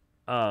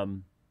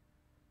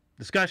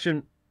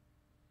discussion.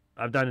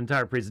 I've done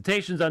entire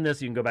presentations on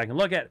this. You can go back and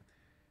look at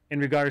in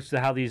regards to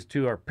how these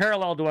two are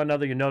parallel to one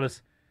another. You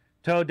notice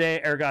tode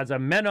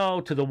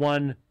ergazameno to the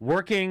one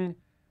working,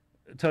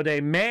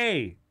 tode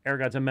me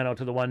ergazameno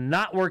to the one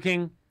not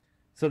working.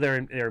 So they're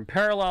in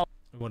parallel.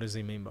 What does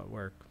he mean by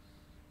work?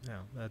 Yeah,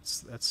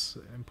 that's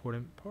an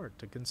important part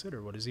to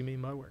consider. What does he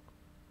mean by work?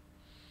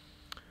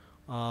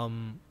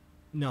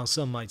 Now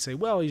some might say,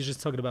 well, he's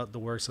just talking about the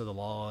works of the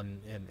law,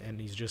 and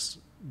he's just,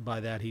 by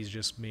that he's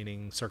just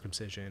meaning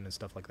circumcision and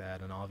stuff like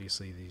that, and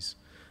obviously these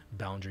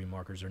boundary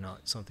markers are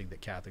not something that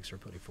Catholics are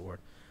putting forward.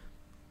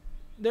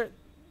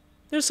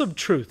 There's some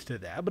truth to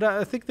that, but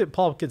I think that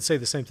Paul could say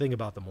the same thing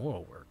about the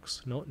moral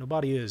works.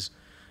 Nobody is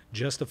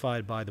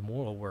justified by the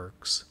moral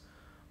works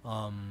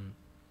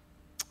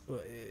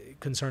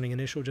concerning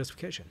initial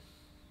justification.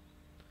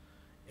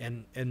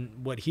 And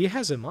what he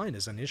has in mind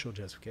is initial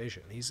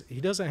justification.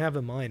 He doesn't have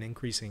in mind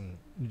increasing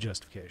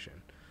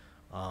justification.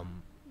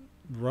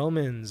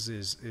 Romans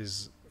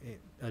is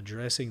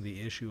addressing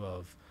the issue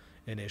of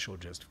initial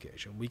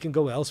justification. We can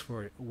go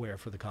elsewhere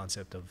for the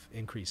concept of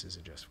increases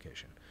in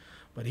justification.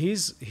 But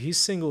he's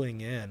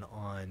singling in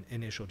on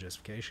initial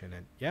justification.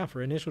 And yeah,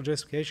 for initial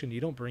justification, you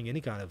don't bring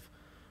any kind of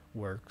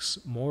works,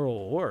 moral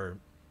or,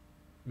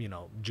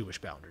 Jewish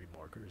boundary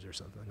markers or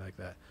something like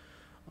that.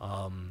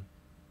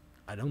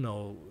 I don't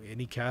know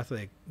any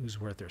Catholic who's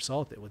worth their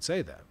salt that would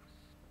say that.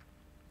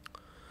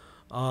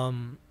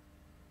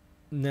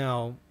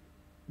 Now,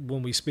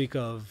 when we speak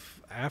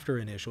of after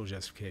initial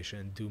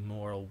justification, do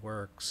moral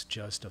works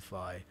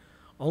justify?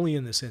 Only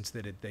in the sense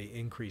that they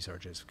increase our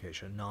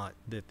justification, not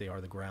that they are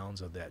the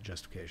grounds of that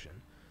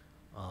justification.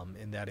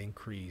 And that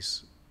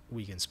increase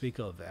we can speak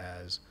of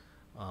as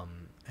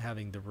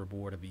having the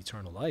reward of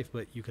eternal life,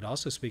 but you could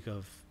also speak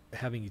of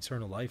having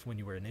eternal life when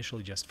you were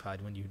initially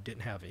justified when you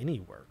didn't have any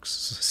works.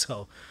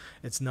 So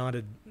it's not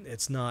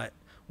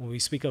when we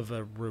speak of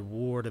a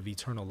reward of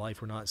eternal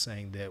life, we're not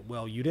saying that,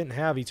 well, you didn't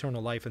have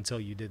eternal life until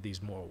you did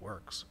these moral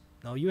works.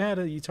 No, you had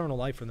an eternal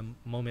life from the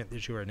moment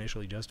that you were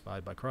initially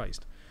justified by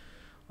Christ.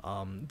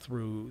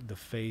 Through the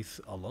faith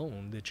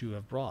alone that you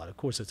have brought. Of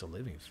course, it's a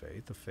living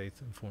faith, a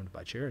faith informed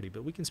by charity,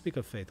 but we can speak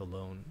of faith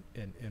alone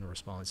in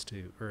response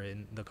to, or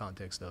in the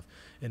context of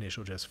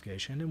initial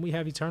justification, and we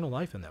have eternal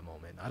life in that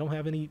moment. I don't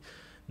have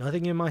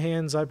nothing in my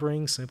hands I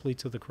bring, simply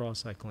to the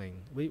cross I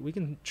cling. We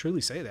can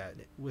truly say that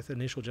with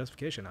initial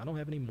justification. I don't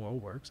have any moral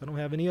works. I don't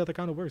have any other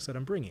kind of works that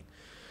I'm bringing.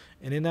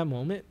 And in that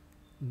moment,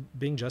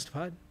 being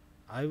justified,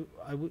 I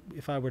would,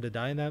 if I were to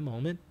die in that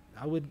moment,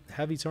 I would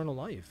have eternal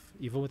life,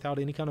 even without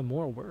any kind of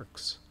moral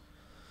works.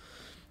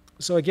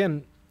 So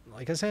again,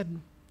 like I said,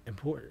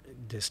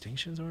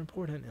 distinctions are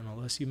important, and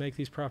unless you make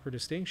these proper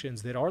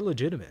distinctions that are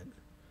legitimate,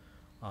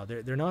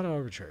 they're not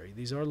arbitrary.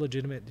 These are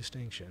legitimate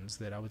distinctions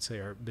that I would say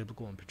are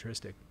biblical and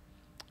patristic,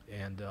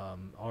 and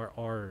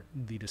are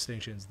the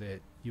distinctions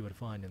that you would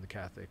find in the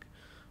Catholic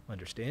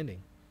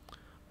understanding.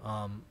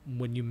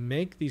 When you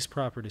make these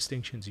proper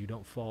distinctions, you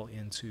don't fall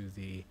into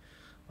the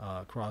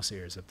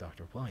crosshairs of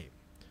Dr. White.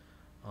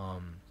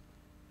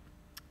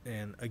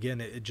 And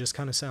again, it just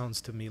kind of sounds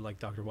to me like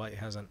Dr. White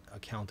hasn't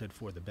accounted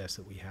for the best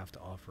that we have to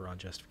offer on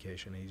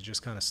justification. He's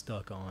just kind of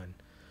stuck on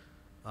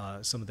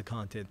some of the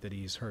content that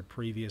he's heard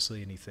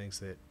previously, and he thinks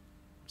that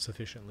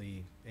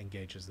sufficiently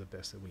engages the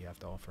best that we have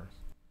to offer.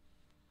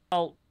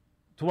 To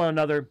one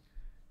another.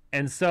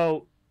 And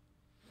so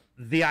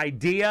the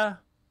idea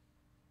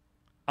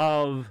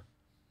of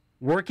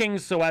working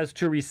so as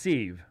to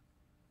receive,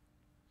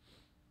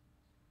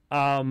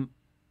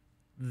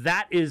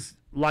 that is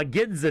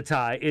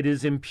logizzatai. It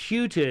is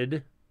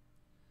imputed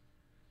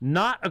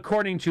not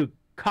according to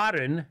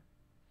karen,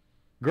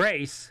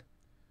 grace,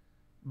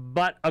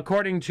 but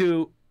according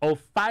to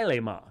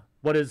ophilema,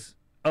 what is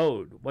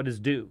owed, what is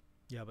due.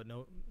 Yeah, but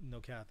no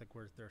Catholic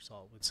worth their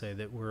salt would say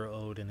that we're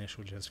owed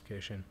initial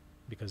justification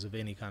because of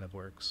any kind of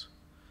works.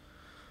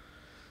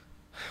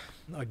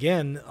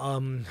 Again,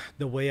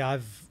 the way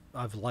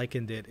I've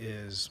likened it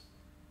is,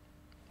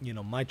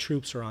 my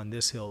troops are on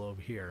this hill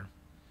over here,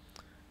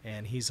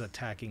 and he's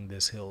attacking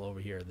this hill over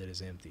here that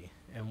is empty.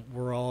 And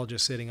we're all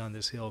just sitting on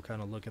this hill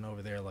kind of looking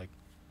over there like,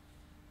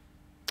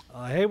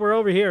 hey, we're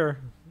over here.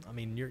 I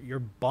mean, you're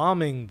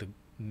bombing the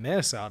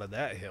mess out of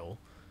that hill.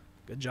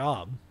 Good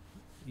job.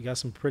 You got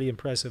some pretty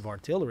impressive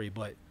artillery,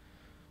 but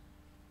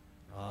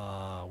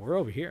we're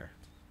over here.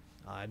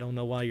 I don't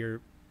know why you're,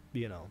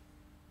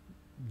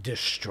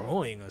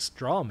 destroying a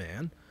straw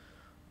man.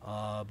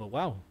 But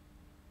wow.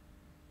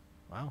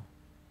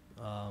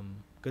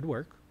 Good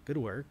work. Good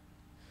work.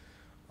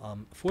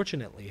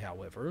 Fortunately,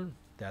 however,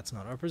 that's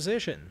not our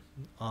position.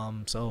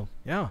 So,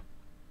 yeah.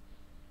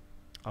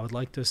 I would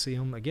like to see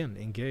him, again,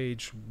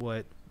 engage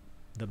what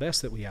the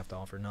best that we have to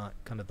offer, not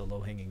kind of the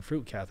low-hanging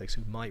fruit Catholics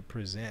who might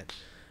present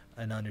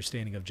an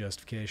understanding of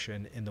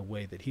justification in the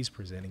way that he's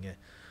presenting it.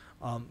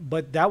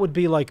 But that would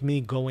be like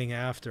me going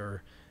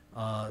after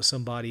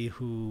somebody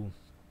who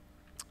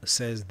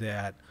says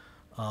that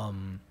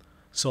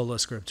sola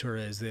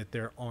scriptura is that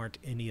there aren't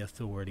any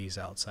authorities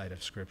outside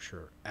of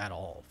Scripture at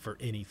all for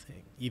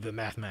anything, even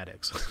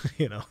mathematics,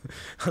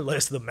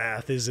 unless the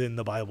math is in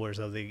the Bible or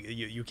something,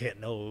 you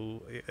can't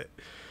know.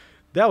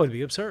 That would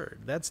be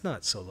absurd. That's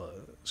not sola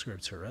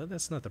scriptura.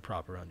 That's not the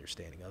proper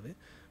understanding of it.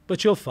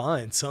 But you'll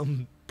find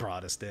some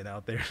Protestant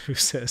out there who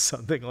says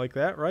something like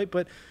that, right?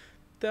 But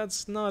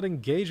that's not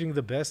engaging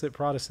the best that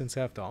Protestants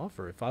have to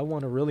offer. If I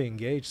want to really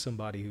engage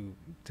somebody who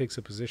takes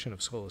a position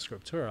of sola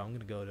scriptura, I'm going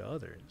to go to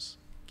others.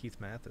 Keith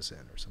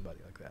Matheson or somebody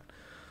like that.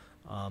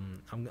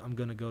 I'm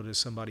going to go to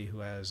somebody who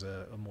has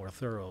a more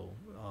thorough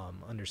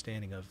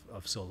understanding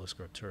of sola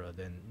scriptura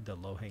than the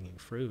low-hanging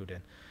fruit,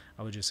 and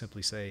I would just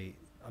simply say,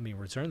 I mean,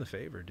 return the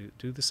favor.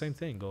 Do the same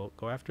thing.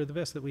 Go after the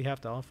best that we have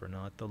to offer,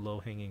 not the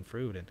low-hanging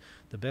fruit. And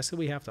the best that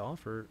we have to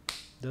offer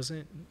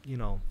doesn't,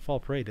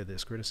 fall prey to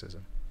this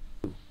criticism.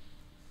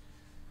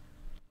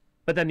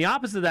 But then the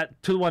opposite of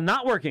that, to the one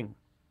not working,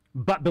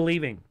 but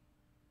believing.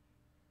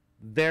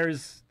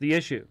 There's the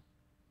issue.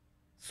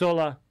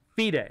 Sola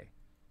fide.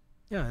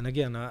 Yeah, and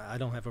again, I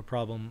don't have a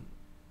problem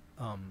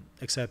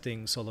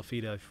accepting sola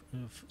fide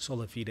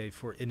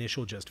for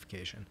initial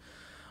justification,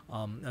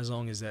 as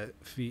long as that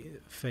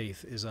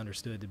faith is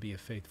understood to be a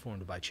faith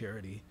formed by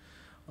charity.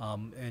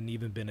 And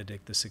even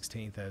Benedict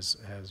XVI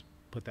has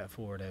put that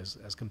forward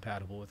as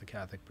compatible with the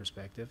Catholic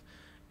perspective.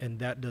 And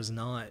that does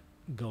not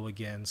go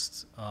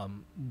against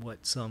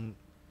what some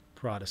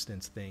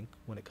Protestants think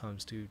when it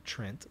comes to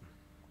Trent,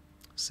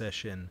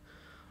 session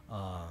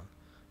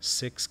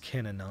 6,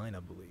 canon 9, I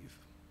believe.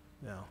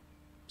 Yeah,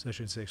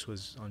 session 6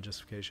 was on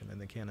justification, and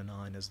then canon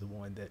 9 is the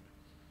one that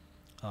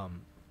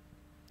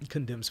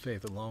condemns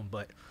faith alone.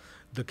 But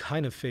the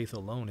kind of faith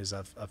alone, as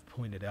I've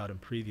pointed out in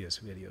previous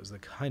videos, the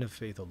kind of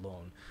faith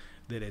alone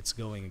that it's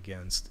going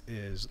against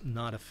is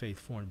not a faith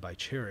formed by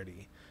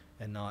charity,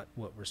 and not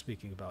what we're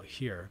speaking about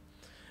here.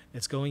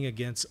 It's going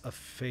against a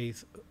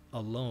faith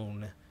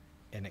alone,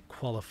 and it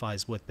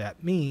qualifies what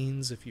that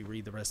means if you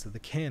read the rest of the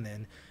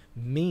canon,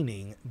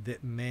 meaning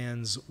that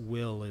man's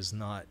will is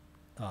not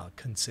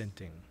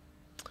consenting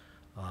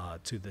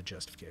to the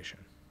justification.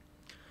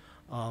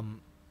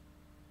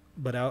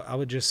 But I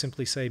would just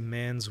simply say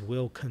man's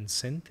will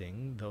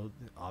consenting, though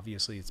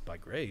obviously it's by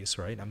grace,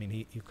 right? I mean,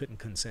 he couldn't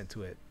consent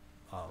to it.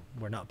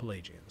 We're not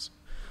Pelagians.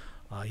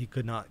 He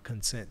could not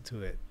consent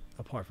to it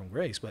apart from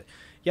grace. But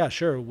yeah,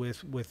 sure,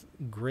 with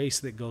grace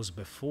that goes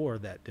before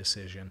that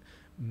decision,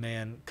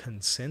 man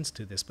consents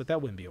to this, but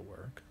that wouldn't be a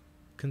work.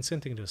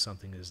 Consenting to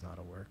something is not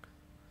a work.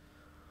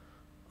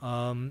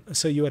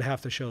 So you would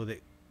have to show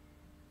that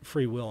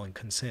free will and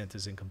consent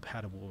is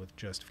incompatible with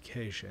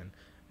justification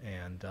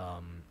and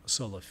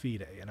sola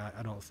fide, and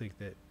I don't think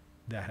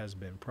that has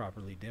been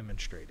properly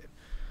demonstrated.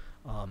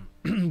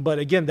 But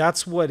again,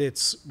 that's what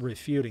it's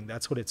refuting.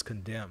 That's what it's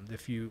condemned.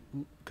 If you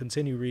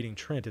continue reading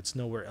Trent, it's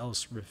nowhere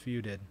else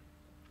refuted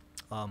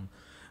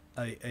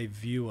a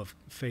view of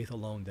faith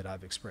alone that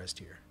I've expressed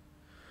here.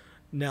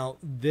 Now,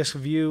 this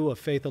view of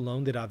faith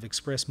alone that I've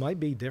expressed might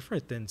be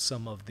different than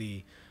some of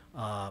the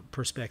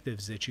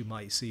perspectives that you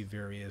might see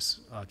various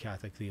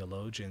Catholic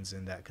theologians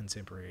in that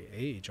contemporary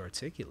age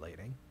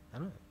articulating. I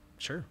don't know.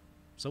 Sure.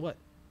 So what?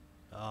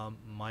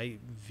 My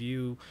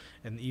view,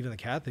 and even the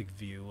Catholic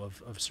view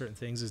of certain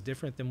things, is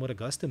different than what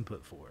Augustine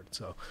put forward.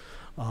 So,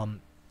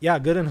 yeah,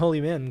 good and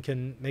holy men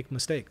can make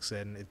mistakes,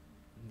 and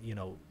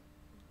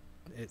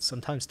it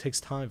sometimes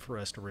takes time for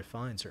us to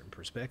refine certain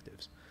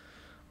perspectives.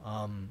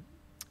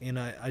 And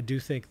I do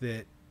think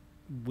that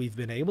we've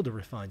been able to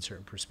refine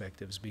certain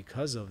perspectives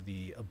because of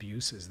the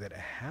abuses that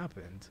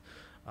happened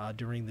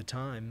during the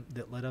time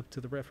that led up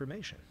to the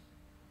Reformation.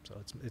 So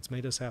it's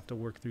made us have to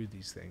work through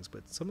these things,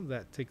 but some of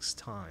that takes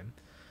time.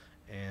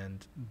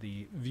 And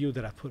the view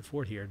that I put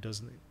forward here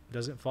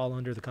doesn't fall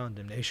under the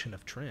condemnation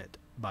of Trent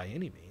by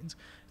any means.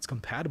 It's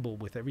compatible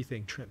with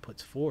everything Trent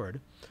puts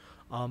forward,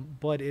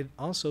 but it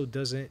also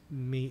doesn't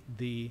meet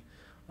the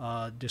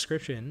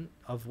description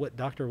of what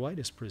Dr. White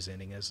is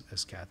presenting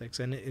as Catholics,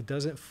 and it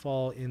doesn't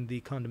fall in the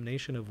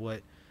condemnation of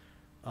what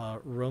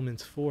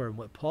Romans 4 and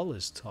what Paul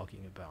is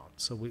talking about.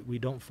 So we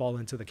don't fall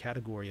into the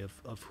category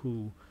of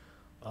who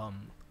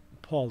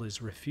Paul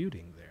is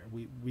refuting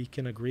there. We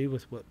can agree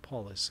with what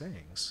Paul is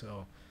saying.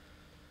 So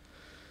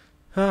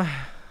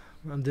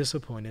I'm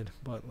disappointed,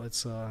 but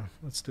let's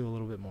do a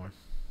little bit more.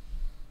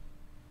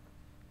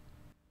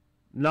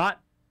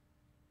 Not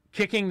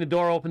kicking the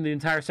door open to the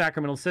entire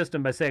sacramental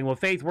system by saying, well,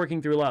 faith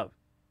working through love.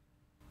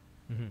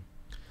 Mm-hmm.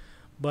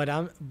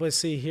 But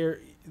see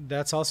here,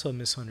 that's also a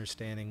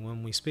misunderstanding.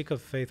 When we speak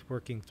of faith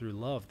working through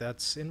love,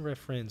 that's in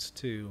reference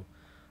to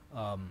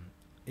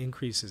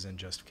increases in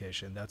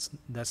justification.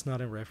 That's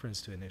not in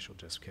reference to initial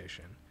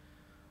justification.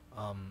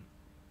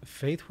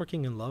 Faith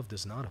working in love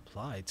does not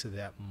apply to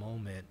that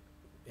moment.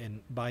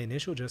 And by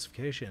initial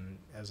justification,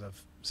 as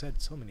I've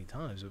said so many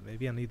times, but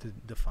maybe I need to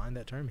define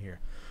that term here.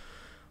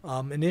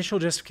 Initial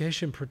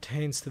justification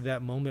pertains to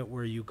that moment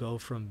where you go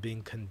from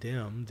being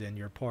condemned and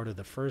you're part of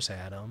the first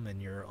Adam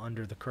and you're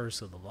under the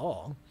curse of the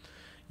law.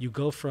 You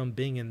go from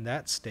being in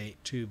that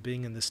state to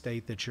being in the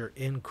state that you're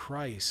in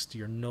Christ.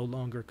 You're no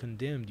longer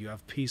condemned. You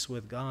have peace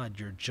with God.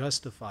 You're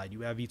justified.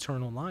 You have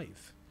eternal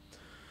life.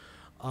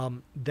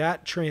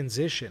 That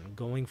transition,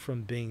 going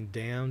from being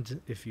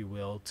damned, if you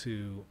will,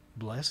 to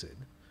blessed,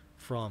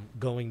 from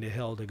going to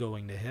hell to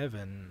going to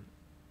heaven,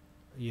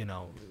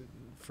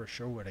 for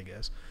sure, I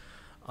guess.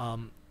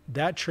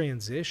 That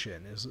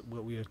transition is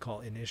what we would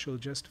call initial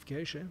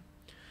justification,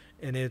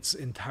 and it's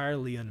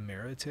entirely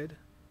unmerited.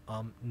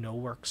 No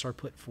works are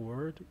put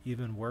forward,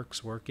 even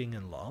works working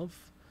in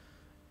love.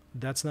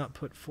 That's not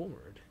put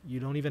forward. You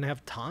don't even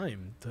have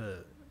time to...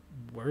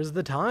 Where's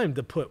the time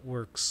to put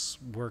works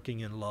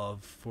working in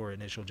love for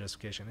initial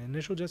justification?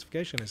 Initial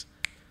justification is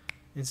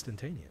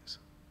instantaneous.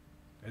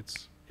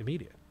 It's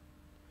immediate.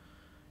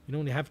 You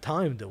don't have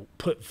time to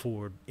put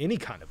forward any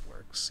kind of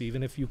works,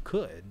 even if you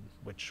could,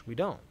 which we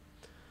don't.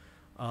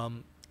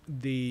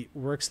 The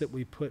works that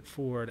we put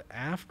forward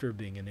after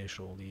being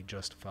initially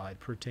justified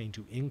pertain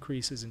to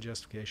increases in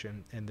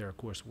justification, and there are, of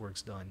course,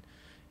 works done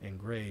in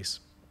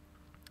grace.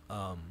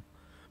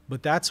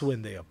 But that's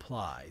when they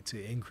apply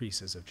to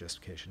increases of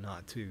justification,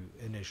 not to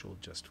initial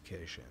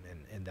justification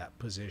and that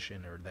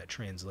position or that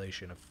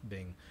translation of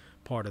being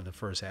part of the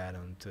first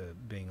Adam to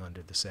being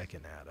under the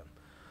second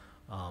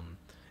Adam.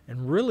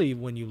 And really,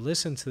 when you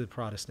listen to the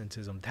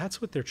Protestantism,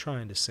 that's what they're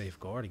trying to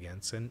safeguard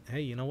against. And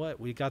hey, you know what?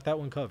 We got that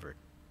one covered.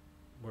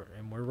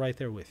 We're right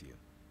there with you.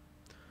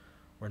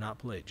 We're not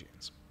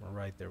Pelagians. We're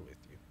right there with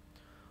you.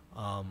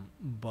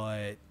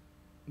 But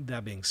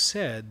that being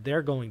said,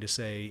 they're going to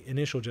say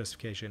initial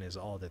justification is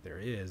all that there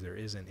is. There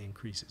isn't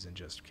increases in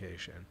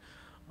justification,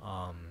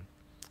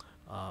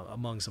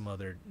 among some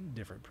other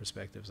different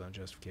perspectives on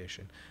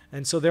justification.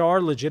 And so there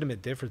are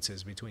legitimate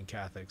differences between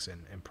Catholics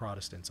and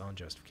Protestants on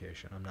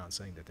justification. I'm not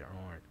saying that there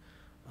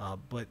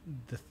aren't. But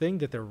the thing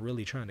that they're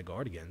really trying to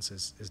guard against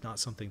is not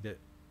something that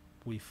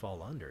we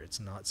fall under. It's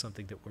not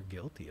something that we're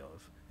guilty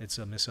of. It's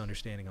a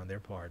misunderstanding on their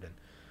part, and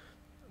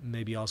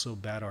maybe also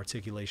bad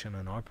articulation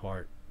on our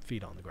part,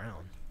 feet on the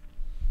ground.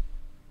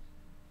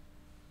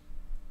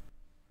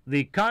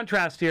 The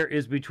contrast here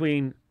is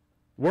between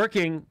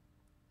working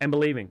and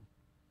believing.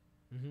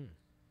 Mm-hmm.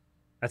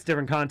 That's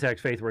different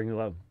context, faith, working, and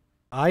love.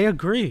 I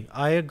agree.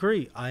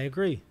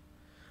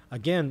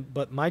 Again,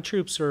 but my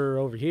troops are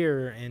over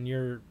here, and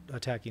you're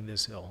attacking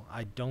this hill.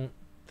 I don't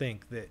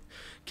think that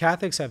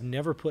Catholics have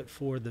never put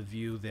forward the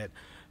view that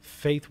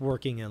faith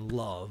working in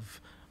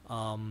love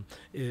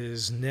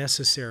is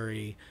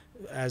necessary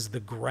as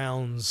the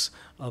grounds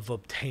of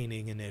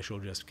obtaining initial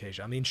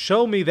justification. I mean,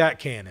 show me that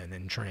canon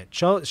in Trent.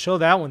 Show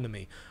that one to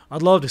me.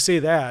 I'd love to see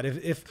that.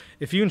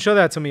 If you can show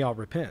that to me, I'll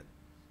repent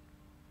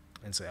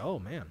and say, oh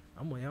man,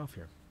 I'm way off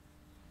here.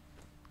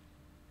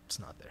 It's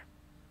not there.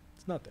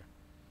 It's not there.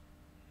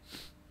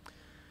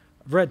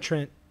 I've read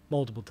Trent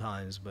multiple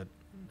times, but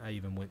I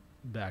even went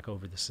back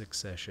over the 6th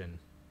session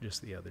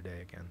just the other day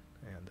again,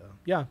 and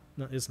yeah,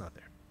 no, it's not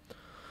there.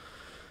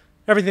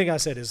 Everything I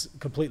said is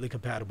completely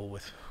compatible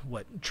with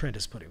what Trent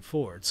is putting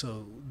forward.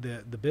 So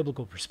the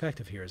biblical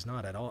perspective here is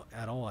not at all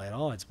at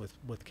odds with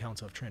what the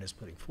Council of Trent is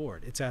putting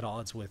forward. It's at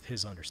odds with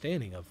his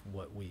understanding of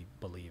what we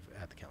believe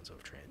at the Council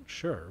of Trent.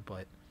 Sure,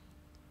 but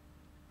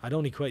I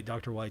don't equate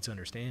Dr. White's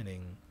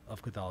understanding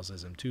of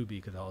Catholicism to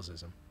be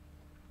Catholicism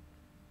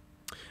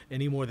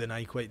any more than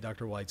I equate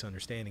Dr. White's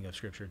understanding of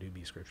Scripture to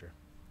be Scripture.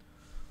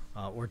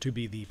 Or to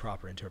be the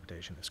proper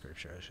interpretation of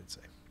Scripture, I should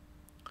say.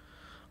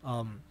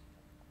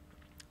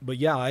 But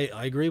yeah,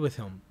 I agree with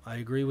him.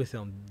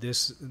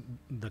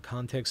 The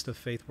context of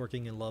faith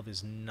working in love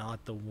is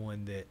not the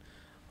one that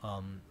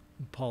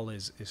Paul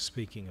is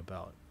speaking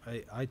about.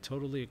 I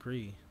totally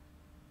agree.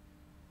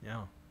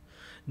 Yeah.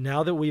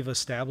 Now that we've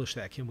established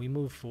that, can we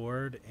move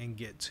forward and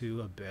get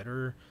to a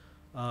better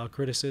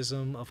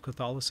criticism of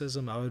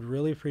Catholicism? I would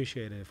really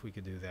appreciate it if we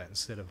could do that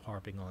instead of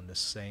harping on the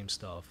same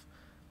stuff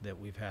that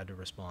we've had to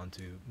respond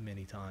to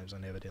many times,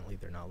 and evidently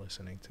they're not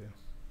listening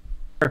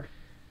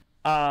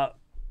to.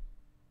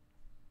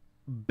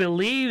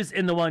 Believes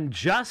in the one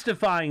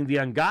justifying the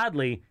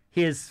ungodly,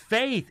 his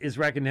faith is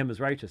reckoned to him as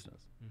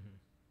righteousness. Mm-hmm.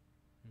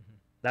 Mm-hmm.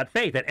 That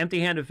faith, that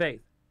empty-handed faith.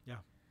 Yeah.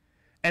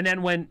 And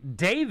then when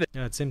David...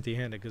 Yeah, it's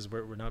empty-handed because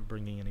we're not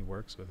bringing any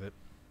works with it.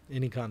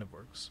 Any kind of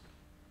works.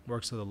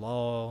 Works of the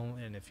law,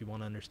 and if you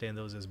want to understand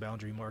those as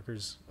boundary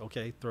markers,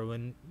 okay, throw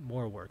in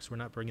more works. We're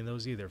not bringing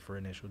those either for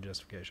initial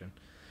justification.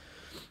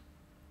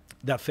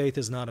 That faith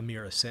is not a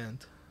mere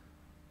assent.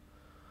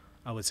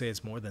 I would say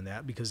it's more than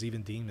that, because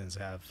even demons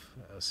have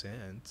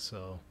assent.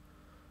 So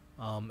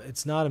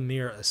it's not a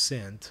mere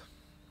assent,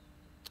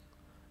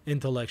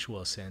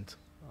 intellectual assent,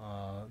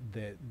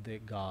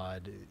 that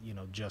God,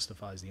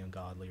 justifies the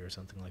ungodly or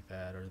something like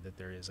that, or that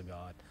there is a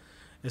God.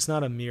 It's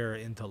not a mere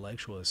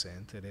intellectual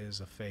assent. It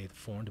is a faith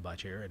formed by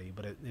charity,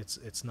 but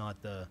it's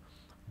not the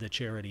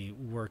charity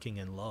working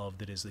in love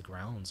that is the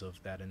grounds of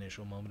that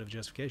initial moment of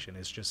justification.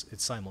 It's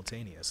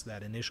simultaneous.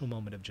 That initial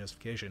moment of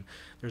justification,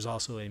 there's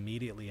also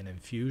immediately an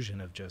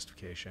infusion of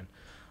justification.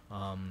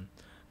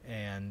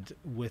 And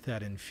with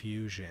that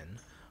infusion,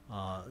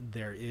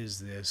 there is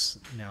this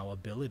now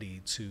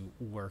ability to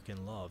work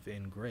in love,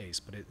 in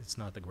grace, but it's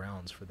not the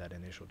grounds for that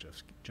initial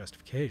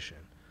justification.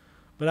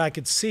 But I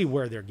could see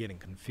where they're getting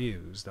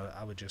confused.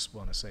 I would just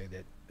want to say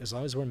that as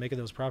long as we're making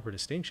those proper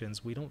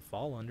distinctions, we don't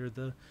fall under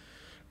the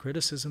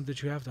criticism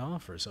that you have to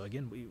offer. So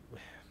again,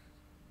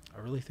 I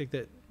really think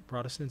that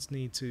Protestants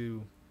need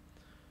to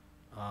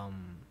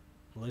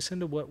listen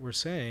to what we're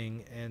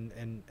saying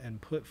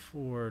and put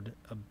forward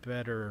a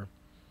better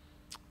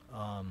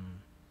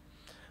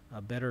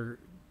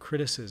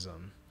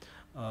criticism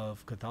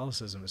of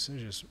Catholicism instead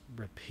of just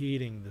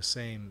repeating the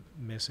same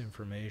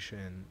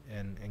misinformation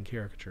and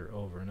caricature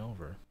over and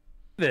over.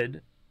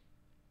 David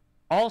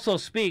also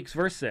speaks,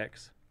 verse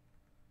 6,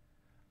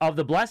 of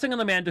the blessing of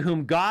the man to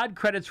whom God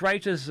credits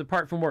righteousness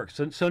apart from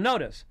works. So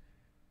notice,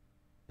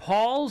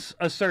 Paul's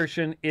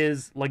assertion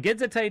is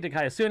legizite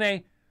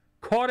dikaiosune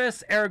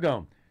cordis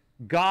ergo.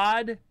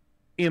 God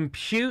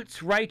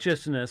imputes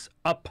righteousness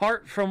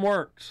apart from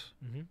works.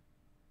 Mm-hmm.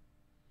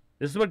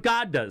 This is what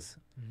God does.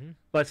 Mm-hmm.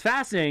 But it's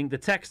fascinating, the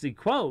text he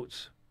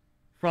quotes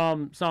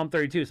from Psalm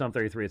 32, Psalm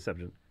 33,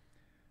 etc.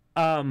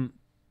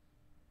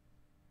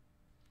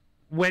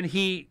 When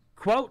he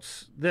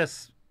quotes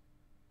this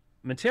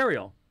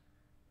material,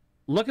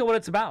 look at what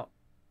it's about.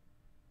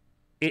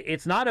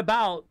 It's not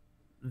about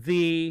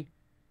the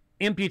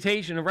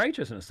imputation of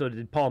righteousness. So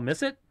did Paul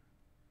miss it?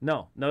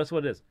 No. Notice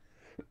what it is.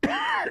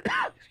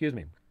 Excuse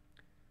me.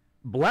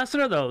 Blessed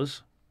are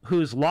those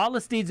whose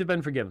lawless deeds have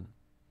been forgiven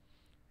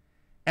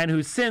and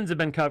whose sins have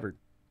been covered.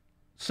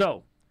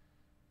 So,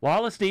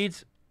 lawless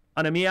deeds,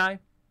 anemiai,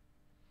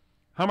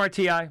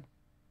 hamartiai,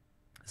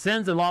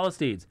 sins and lawless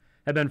deeds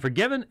have been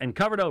forgiven and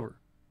covered over.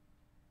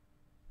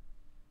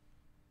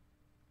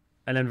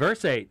 And in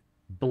verse 8,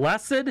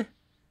 blessed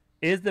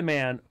is the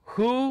man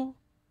who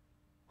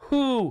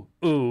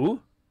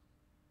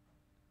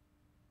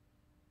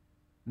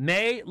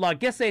me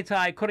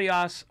lagisetai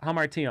kurios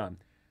hamartion.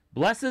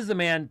 Blessed is the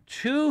man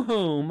to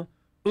whom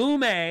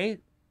ume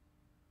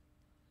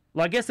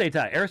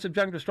lagisetai, air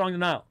subjunctive strong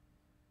denial.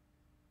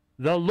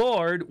 The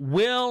Lord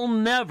will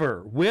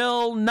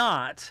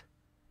not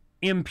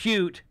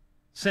impute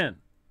sin.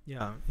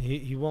 Yeah,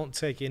 he won't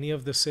take any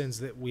of the sins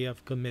that we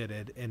have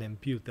committed and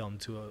impute them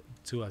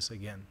to us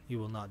again. He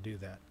will not do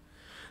that.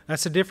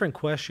 That's a different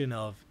question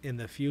of, in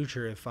the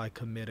future, if I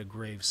commit a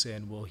grave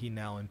sin, will he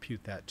now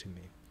impute that to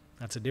me?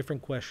 That's a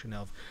different question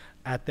of,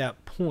 at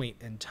that point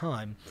in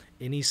time,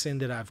 any sin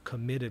that I've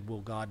committed,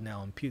 will God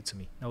now impute to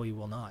me? No, he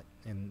will not.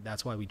 And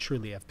that's why we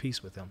truly have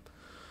peace with him.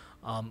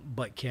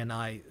 But can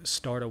I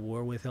start a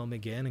war with him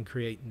again and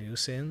create new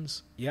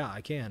sins? Yeah,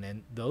 I can.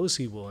 And those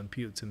he will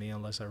impute to me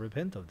unless I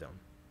repent of them.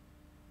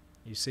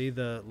 You see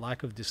the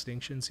lack of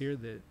distinctions here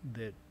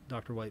that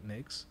Dr. White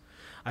makes?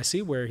 I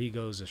see where he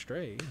goes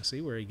astray. I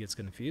see where he gets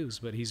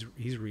confused, but he's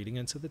reading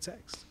into the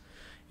text.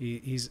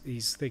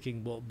 He's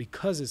thinking, well,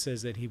 because it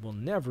says that he will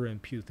never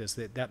impute this,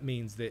 that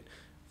means that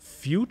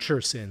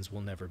future sins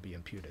will never be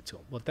imputed to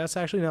him. Well, that's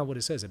actually not what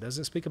it says. It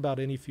doesn't speak about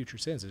any future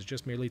sins. It's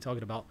just merely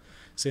talking about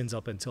sins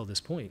up until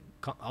this point,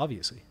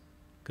 obviously,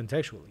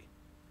 contextually,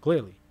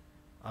 clearly.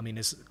 I mean,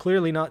 it's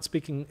clearly not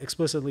speaking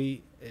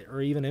explicitly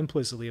or even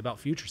implicitly about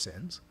future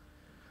sins.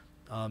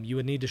 You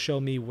would need to show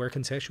me where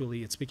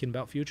contextually it's speaking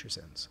about future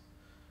sins.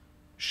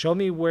 Show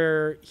me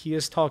where he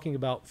is talking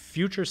about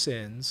future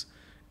sins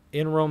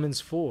in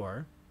Romans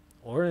 4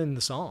 or in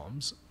the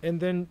Psalms, and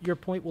then your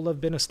point will have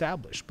been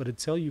established. But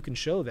until you can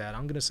show that,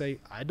 I'm going to say,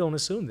 I don't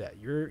assume that.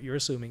 You're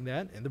assuming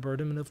that, and the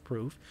burden of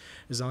proof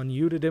is on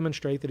you to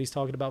demonstrate that he's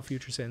talking about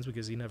future sins,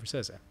 because he never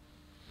says that.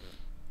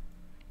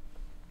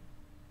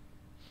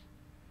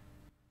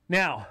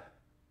 Now,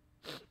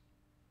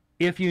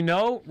 if you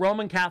know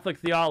Roman Catholic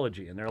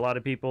theology, and there are a lot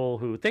of people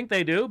who think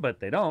they do, but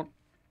they don't.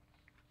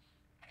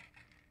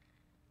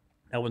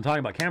 Now, when talking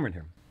about Cameron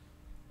here.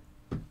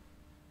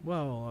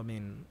 Well, I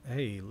mean,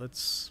 hey,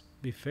 let's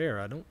be fair.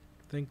 I don't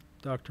think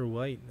Dr.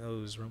 White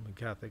knows Roman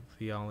Catholic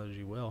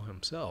theology well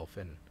himself.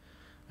 And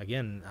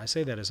again, I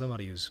say that as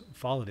somebody who's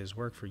followed his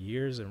work for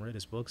years and read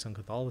his books on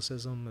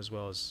Catholicism as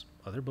well as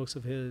other books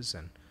of his.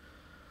 And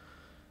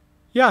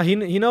yeah, he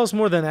knows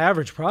more than the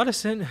average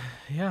Protestant.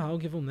 Yeah, I'll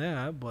give him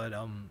that. But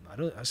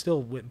I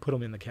still wouldn't put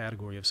him in the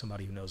category of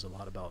somebody who knows a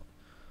lot about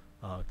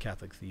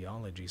Catholic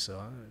theology. So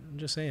I'm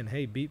just saying,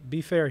 hey,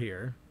 be fair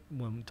here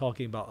when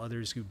talking about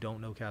others who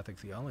don't know Catholic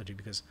theology,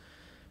 because,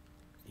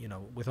 you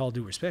know, with all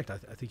due respect, I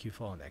think you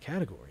fall in that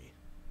category.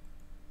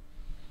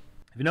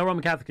 If you know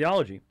Roman Catholic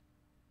theology,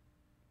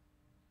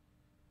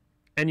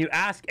 and you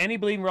ask any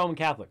believing Roman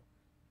Catholic,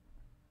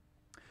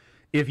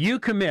 if you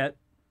commit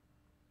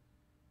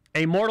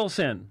a mortal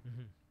sin,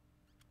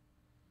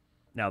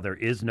 now there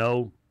is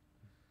no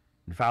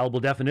infallible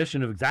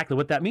definition of exactly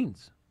what that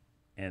means,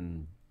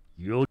 and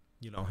you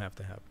don't have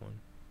to have one.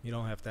 You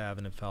don't have to have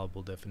an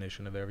infallible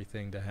definition of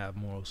everything to have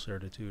moral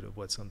certitude of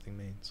what something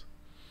means.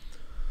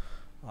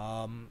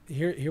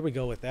 Here we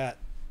go with that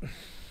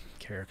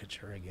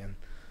caricature again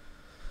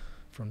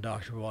from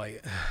Dr. White.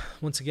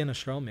 Once again, a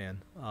straw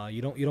man.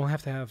 You don't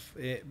have to have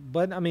it,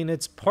 but I mean,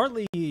 it's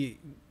partly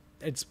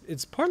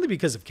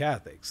because of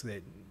Catholics,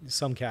 that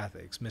some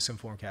Catholics,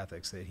 misinformed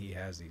Catholics, that he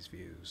has these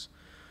views.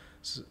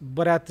 So,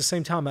 but at the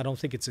same time, I don't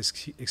think it's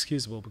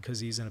excusable,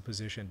 because he's in a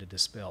position to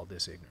dispel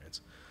this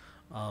ignorance.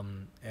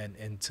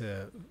 And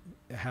to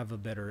have a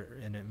better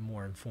and a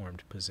more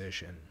informed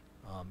position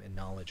and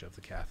knowledge of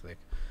the Catholic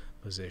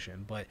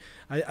position. But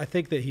I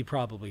think that he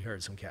probably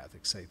heard some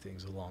Catholics say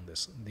things along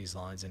these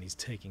lines, and he's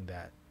taking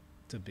that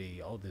to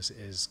be, oh, this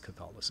is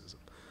Catholicism.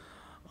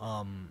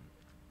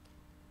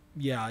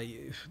 Yeah,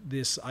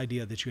 this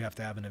idea that you have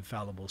to have an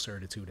infallible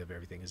certitude of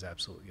everything is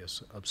absolutely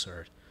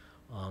absurd.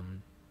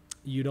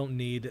 You don't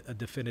need a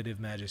definitive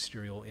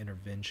magisterial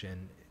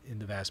intervention in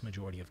the vast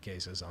majority of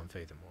cases on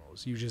faith and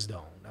morals. You just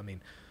don't. I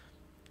mean,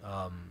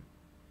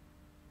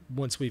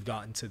 once we've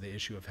gotten to the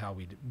issue of how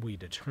we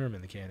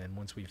determine the canon,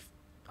 once we've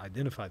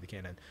identified the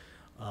canon,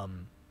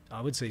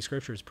 I would say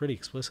Scripture is pretty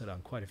explicit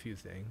on quite a few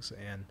things,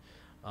 and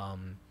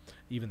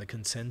even the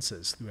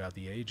consensus throughout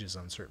the ages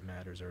on certain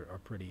matters are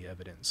pretty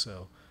evident.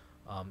 So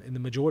in the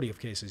majority of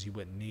cases, you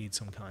wouldn't need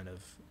some kind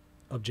of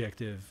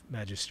objective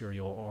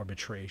magisterial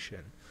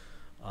arbitration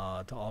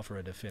to offer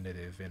a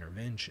definitive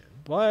intervention.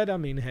 But, I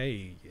mean,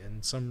 hey,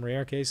 in some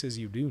rare cases,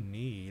 you do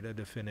need a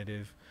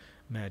definitive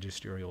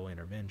magisterial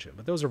intervention.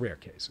 But those are rare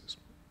cases.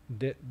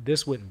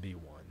 This wouldn't be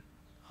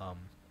one.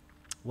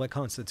 What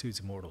constitutes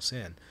a mortal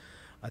sin,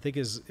 I think,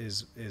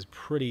 is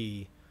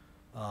pretty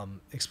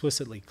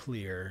explicitly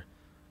clear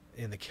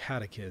in the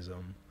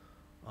Catechism,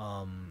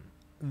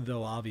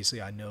 though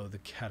obviously I know the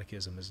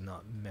Catechism is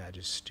not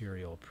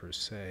magisterial per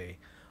se.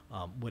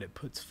 What it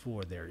puts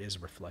forward there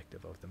is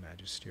reflective of the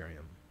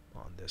magisterium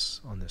on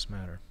this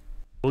matter.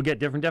 We'll get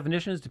different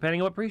definitions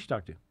depending on what priest you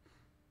talk to.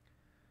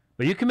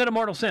 But you commit a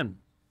mortal sin.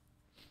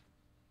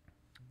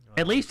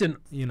 At least in...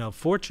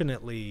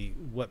 Fortunately,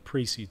 what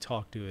priests you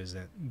talk to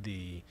isn't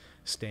the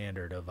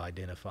standard of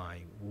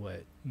identifying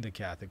what the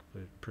Catholic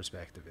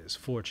perspective is,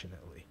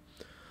 fortunately.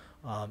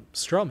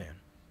 Straw man.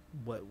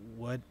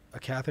 What a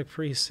Catholic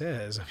priest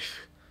says,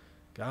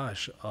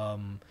 gosh,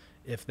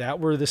 if that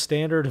were the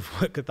standard of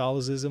what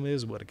Catholicism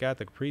is, what a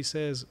Catholic priest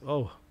says,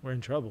 oh, we're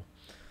in trouble.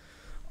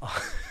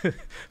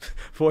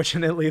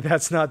 Fortunately,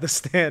 that's not the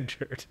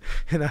standard,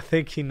 and I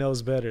think he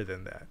knows better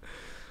than that.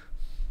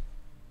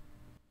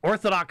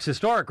 Orthodox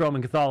historic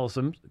Roman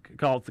Catholicism,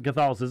 called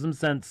Catholicism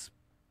since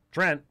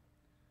Trent,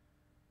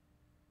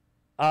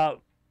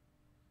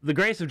 the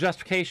grace of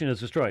justification is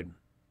destroyed.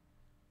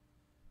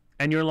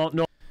 And you're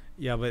no.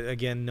 Yeah, but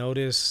again,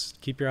 notice,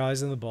 keep your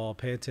eyes on the ball,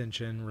 pay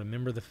attention,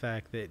 remember the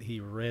fact that he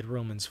read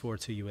Romans 4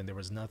 to you and there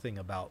was nothing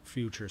about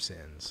future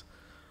sins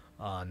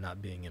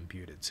not being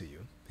imputed to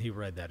you. He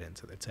read that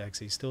into the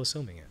text. He's still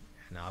assuming it.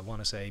 And I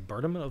want to say,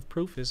 burden of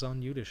proof is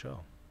on you to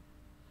show.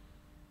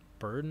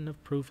 Burden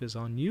of proof is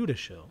on you to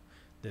show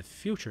that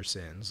future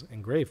sins,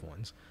 and grave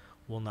ones,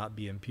 will not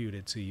be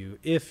imputed to you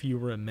if you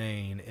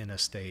remain in a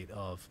state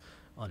of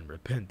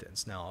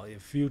unrepentance. Now,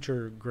 if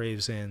future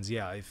grave sins,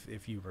 yeah,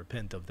 if you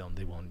repent of them,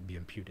 they won't be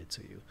imputed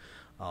to you.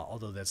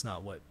 Although that's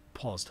not what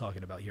Paul's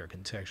talking about here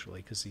contextually,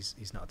 because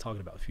he's not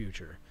talking about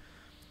future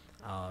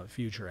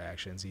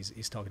actions.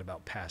 He's talking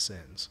about past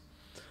sins.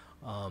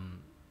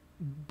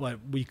 But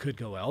we could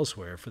go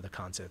elsewhere for the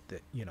concept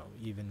that,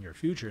 even your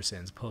future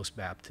sins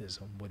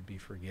post-baptism would be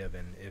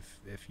forgiven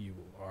if you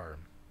are,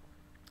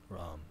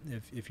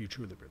 if you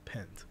truly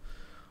repent.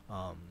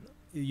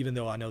 Even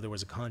though I know there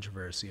was a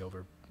controversy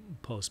over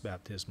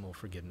post-baptismal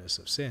forgiveness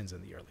of sins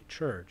in the early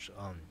church,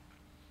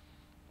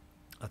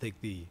 I think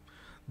the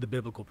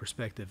biblical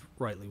perspective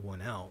rightly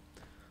won out,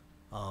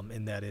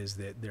 and that is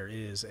that there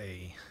is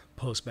a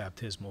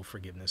post-baptismal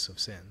forgiveness of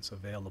sins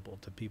available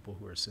to people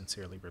who are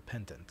sincerely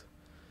repentant.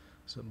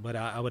 So, but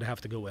I would have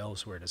to go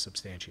elsewhere to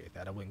substantiate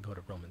that. I wouldn't go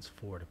to Romans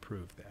 4 to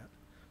prove that.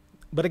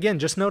 But again,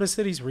 just notice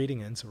that he's reading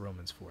into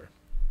Romans 4.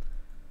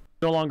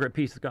 No longer at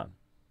peace with God.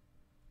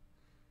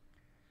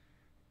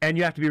 And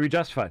you have to be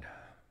rejustified.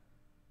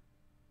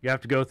 You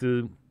have to go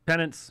through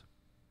penance,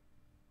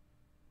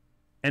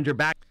 enter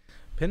back.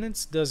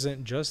 Penance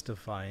doesn't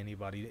justify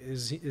anybody.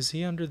 Is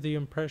he under the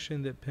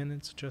impression that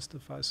penance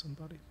justifies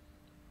somebody?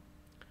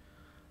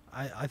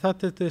 I thought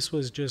that this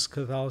was just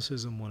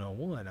Catholicism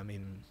 101. I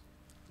mean,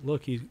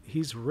 look,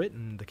 he's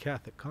written the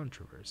Catholic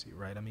controversy,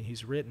 right? I mean,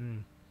 he's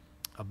written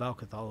about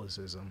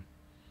Catholicism.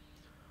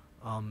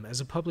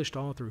 As a published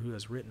author who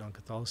has written on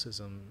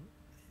Catholicism,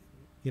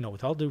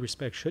 with all due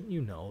respect, shouldn't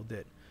you know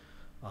that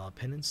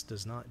penance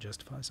does not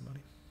justify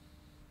somebody?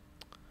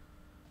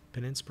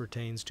 Penance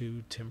pertains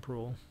to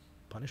temporal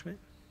punishment,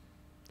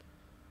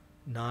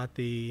 not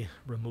the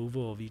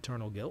removal of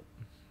eternal guilt.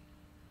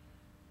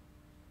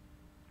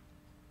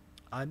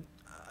 I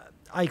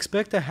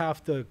expect to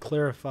have to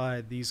clarify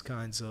these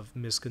kinds of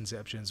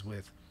misconceptions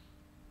with,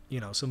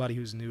 somebody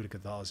who's new to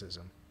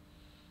Catholicism.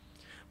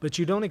 But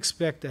you don't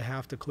expect to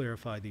have to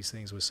clarify these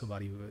things with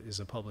somebody who is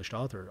a published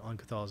author on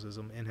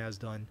Catholicism and has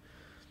done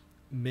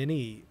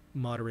many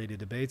moderated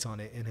debates on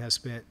it and has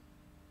spent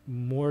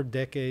more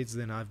decades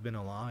than I've been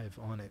alive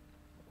on it.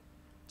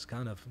 It's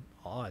kind of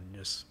odd.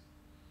 Just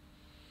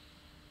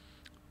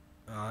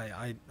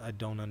I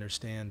don't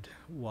understand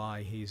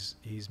why he's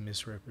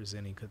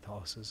misrepresenting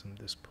Catholicism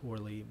this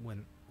poorly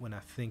when I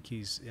think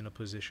he's in a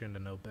position to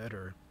know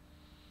better.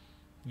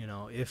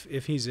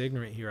 If he's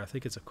ignorant here, I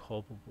think it's a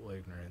culpable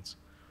ignorance.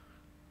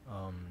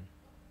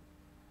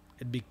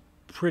 It'd be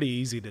pretty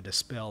easy to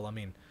dispel. I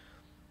mean,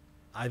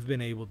 I've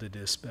been able to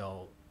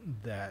dispel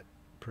that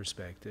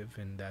perspective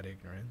and that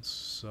ignorance.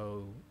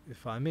 So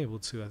if I'm able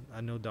to, I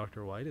know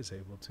Dr. White is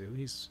able to.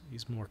 He's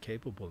more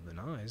capable than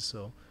I.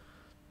 So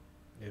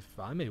if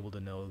I'm able to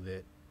know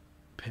that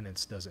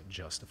penance doesn't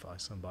justify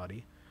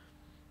somebody,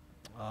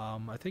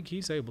 I think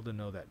he's able to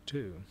know that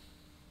too.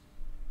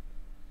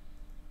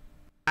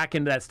 Back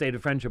into that state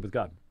of friendship with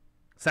God,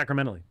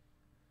 sacramentally.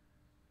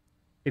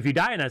 If you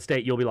die in that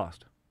state, you'll be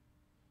lost.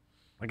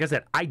 Like I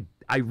said,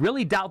 I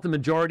really doubt the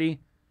majority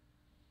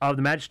of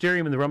the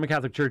magisterium in the Roman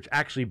Catholic Church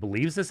actually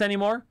believes this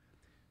anymore,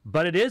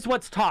 but it is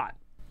what's taught.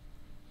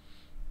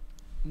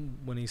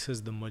 When he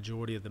says the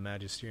majority of the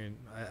magisterium,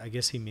 I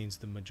guess he means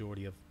the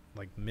majority of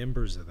like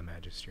members of the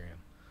magisterium,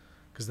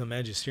 because the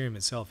magisterium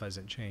itself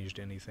hasn't changed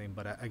anything,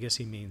 but I guess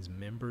he means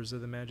members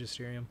of the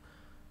magisterium.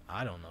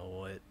 I don't know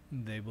what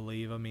they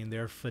believe. I mean,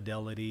 their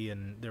fidelity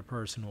and their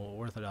personal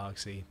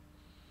orthodoxy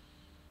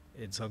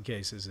in some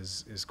cases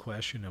is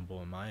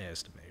questionable in my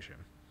estimation.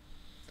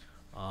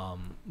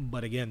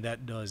 But again,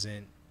 that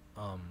doesn't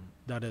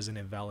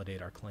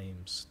invalidate our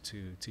claims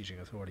to teaching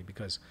authority,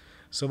 because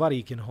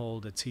somebody can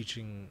hold a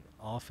teaching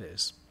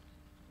office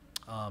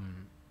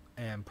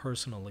and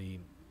personally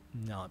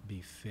not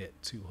be fit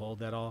to hold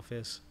that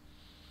office.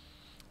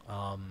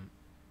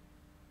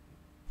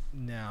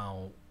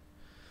 Now,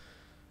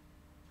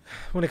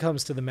 when it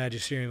comes to the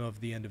magisterium of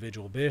the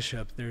individual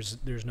bishop,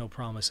 there's no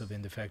promise of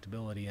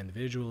indefectibility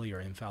individually or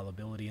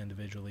infallibility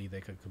individually.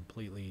 They could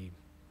completely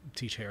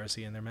teach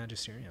heresy in their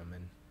magisterium,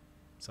 and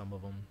some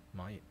of them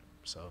might.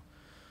 So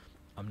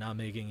I'm not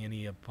making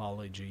any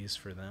apologies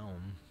for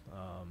them.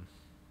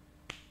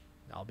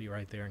 I'll be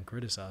right there and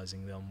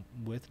criticizing them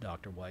with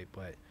Dr. White,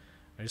 but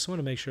I just want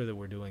to make sure that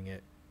we're doing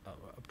it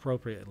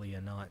appropriately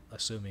and not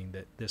assuming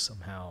that this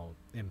somehow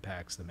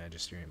impacts the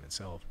magisterium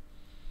itself.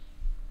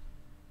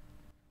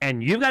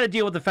 And you've got to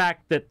deal with the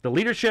fact that the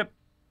leadership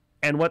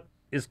and what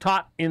is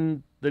taught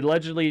in the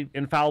allegedly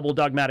infallible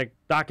dogmatic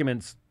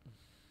documents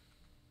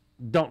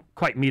don't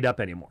quite meet up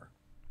anymore.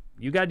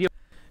 You got to deal.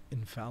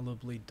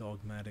 Infallibly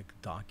dogmatic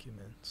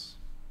documents.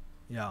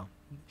 Yeah.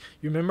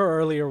 You remember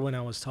earlier when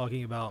I was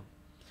talking about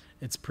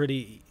it's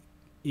pretty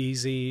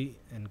easy,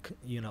 and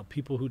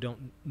people who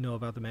don't know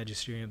about the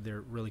magisterium,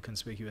 they're really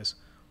conspicuous.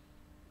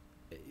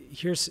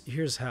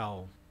 Here's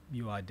how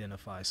you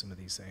identify some of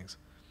these things.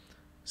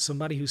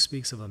 Somebody who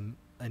speaks of an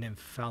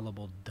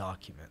infallible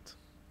document.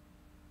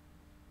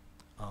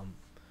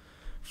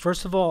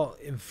 First of all,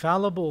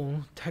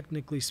 infallible,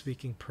 technically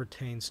speaking,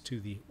 pertains to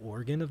the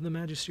organ of the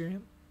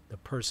magisterium, the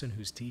person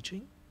who's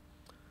teaching,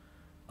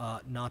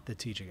 not the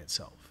teaching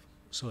itself.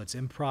 So it's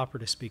improper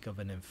to speak of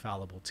an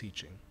infallible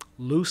teaching.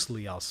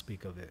 Loosely, I'll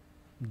speak of it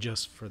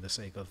just for the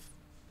sake of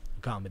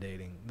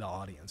accommodating the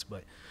audience,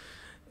 but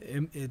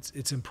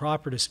it's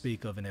improper to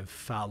speak of an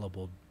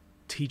infallible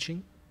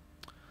teaching.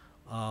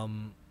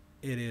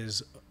 It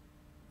is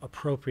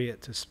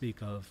appropriate to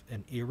speak of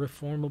an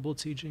irreformable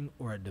teaching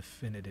or a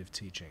definitive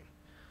teaching.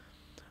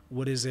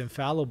 What is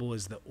infallible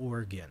is the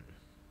organ,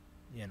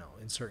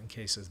 in certain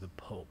cases the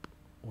Pope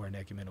or an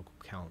ecumenical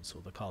council,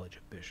 the College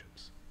of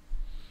Bishops.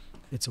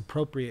 It's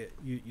appropriate,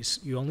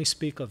 you only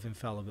speak of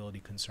infallibility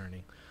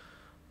concerning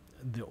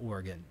the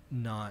organ,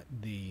 not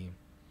the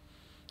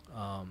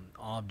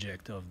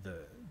object of the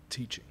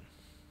teaching.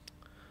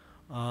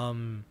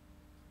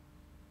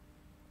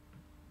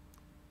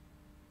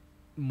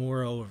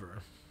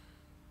 Moreover,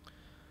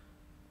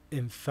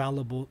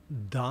 infallible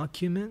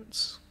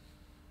documents,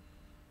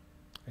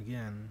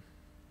 again,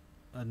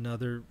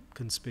 another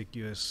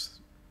conspicuous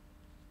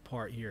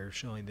part here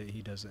showing that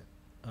he doesn't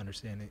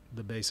understand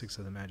the basics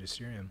of the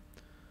magisterium.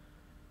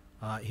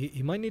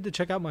 He might need to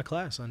check out my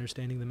class,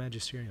 Understanding the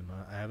Magisterium.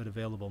 I have it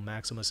available,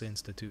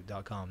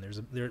 maximusinstitute.com.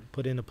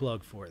 Put in a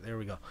plug for it. There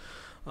we go.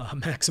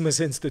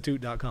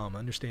 maximusinstitute.com,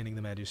 Understanding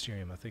the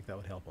Magisterium. I think that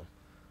would help him.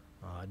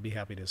 I'd be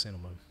happy to send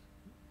him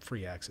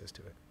free access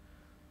to it.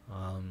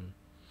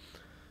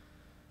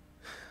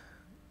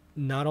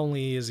 Not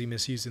only is he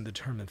misusing the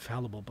term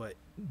infallible, but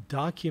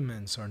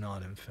documents are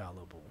not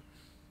infallible.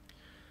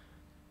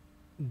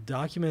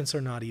 Documents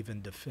are not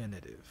even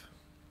definitive.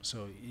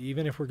 So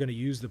even if we're going to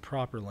use the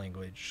proper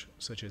language,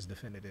 such as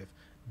definitive,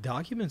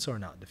 documents are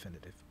not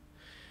definitive.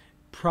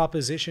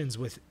 Propositions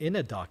within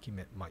a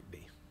document might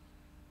be.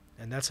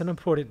 And that's an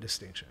important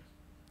distinction.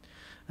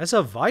 That's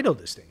a vital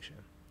distinction.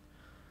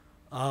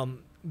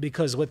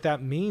 Because what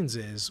that means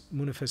is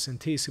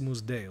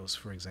Munificentissimus Deus,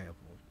 for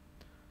example,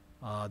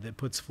 that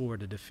puts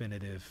forward a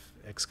definitive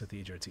ex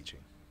cathedra teaching.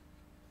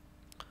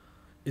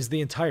 Is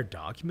the entire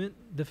document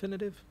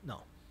definitive?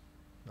 No.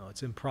 No,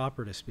 it's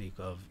improper to speak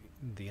of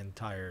the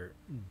entire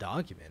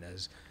document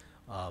as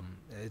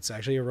it's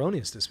actually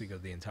erroneous to speak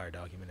of the entire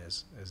document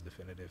as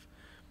definitive.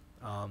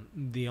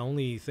 The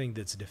only thing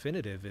that's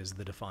definitive is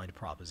the defined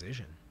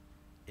proposition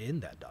in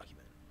that document.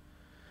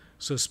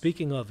 So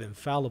speaking of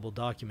infallible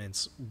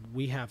documents,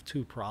 we have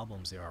two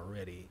problems there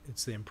already.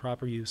 It's the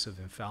improper use of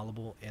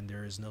infallible, and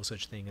there is no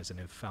such thing as an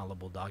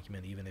infallible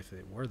document, even if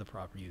it were the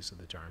proper use of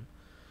the term,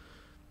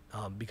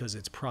 because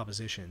it's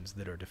propositions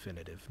that are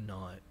definitive,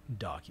 not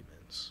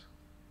documents.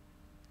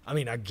 I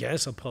mean, I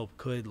guess a pope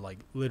could,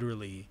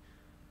 literally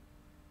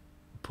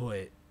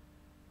put,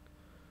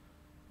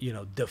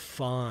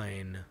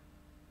 define,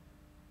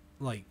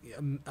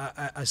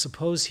 I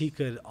suppose he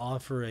could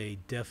offer a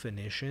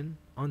definition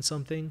on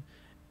something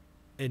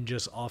and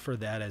just offer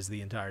that as the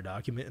entire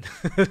document.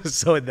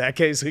 So in that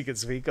case, we could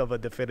speak of a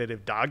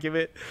definitive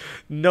document.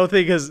 No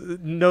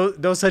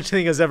such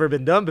thing has ever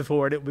been done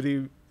before, and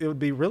it'd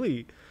be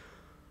really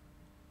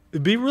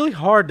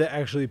hard to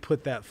actually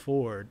put that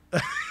forward.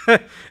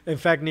 In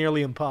fact,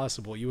 nearly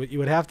impossible. You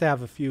would have to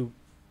have a few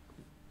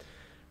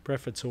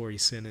prefatory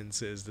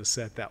sentences to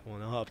set that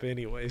one up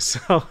anyway.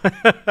 So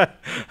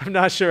I'm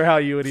not sure how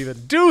you would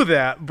even do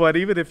that, but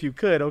even if you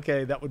could,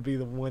 okay, that would be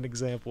the one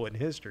example in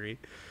history.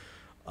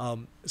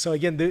 So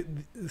again, the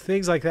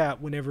things like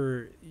that,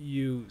 whenever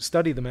you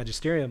study the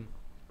magisterium,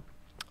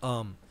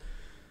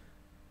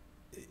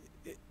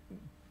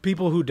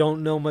 people who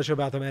don't know much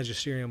about the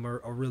magisterium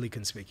are really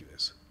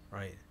conspicuous,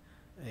 right?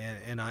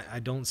 And I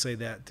don't say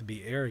that to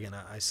be arrogant.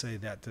 I say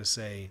that to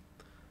say,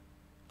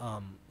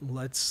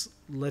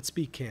 let's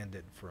be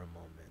candid for a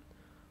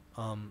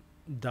moment.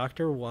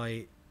 Dr.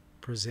 White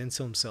presents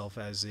himself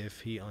as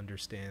if he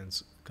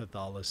understands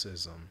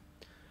Catholicism,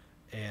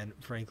 and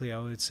frankly, I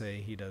would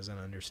say he doesn't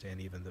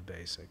understand even the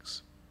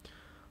basics,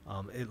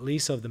 at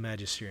least of the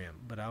magisterium.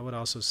 But I would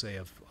also say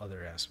of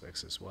other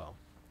aspects as well.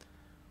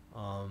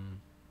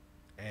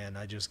 And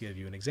I just give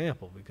you an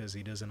example because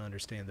he doesn't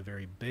understand the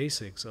very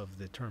basics of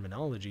the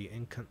terminology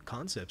and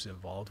concepts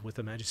involved with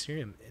the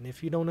magisterium. And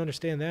if you don't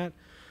understand that,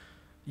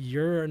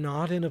 you're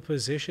not in a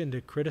position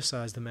to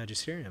criticize the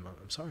magisterium.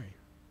 I'm sorry.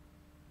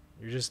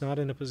 You're just not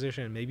in a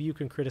position. Maybe you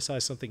can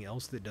criticize something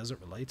else that doesn't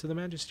relate to the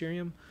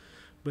magisterium,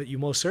 but you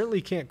most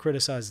certainly can't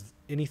criticize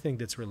anything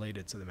that's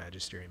related to the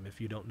magisterium if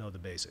you don't know the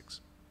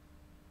basics.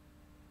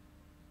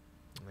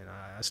 And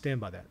I stand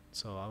by that.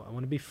 So I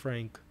want to be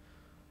frank.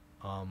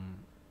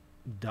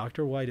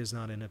 Dr. White is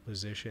not in a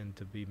position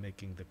to be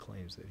making the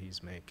claims that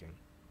he's making.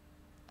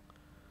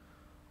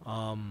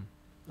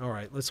 All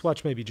right, let's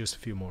watch maybe just a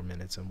few more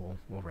minutes and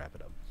we'll wrap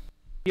it up.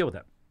 Deal with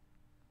that.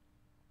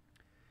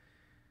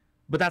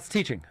 But that's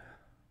teaching.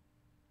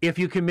 If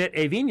you commit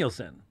a venial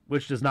sin,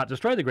 which does not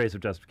destroy the grace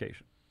of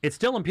justification, it's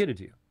still imputed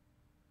to you.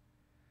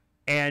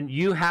 And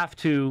you have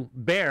to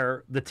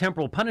bear the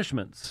temporal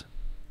punishments.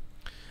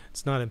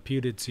 It's not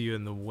imputed to you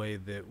in the way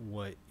that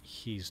what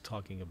he's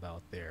talking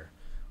about there,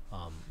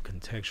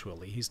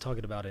 contextually. He's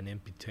talking about an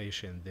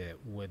imputation that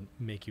would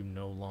make you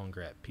no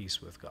longer at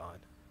peace with God.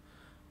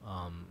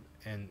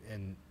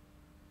 And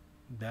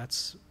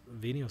that's,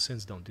 venial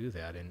sins don't do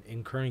that. And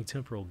incurring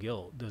temporal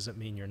guilt doesn't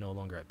mean you're no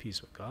longer at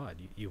peace with God.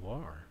 You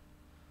are.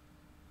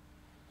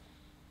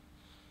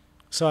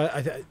 So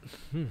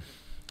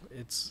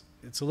it's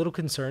a little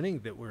concerning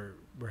that we're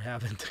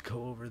having to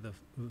go over the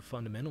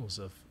fundamentals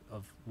of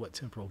what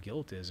temporal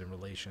guilt is in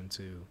relation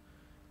to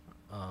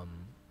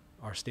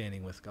our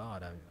standing with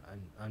God.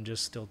 I'm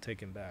just still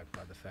taken back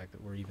by the fact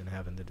that we're even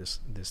having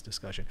this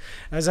discussion.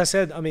 As I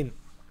said, I mean,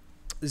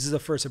 this is a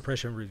first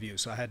impression review,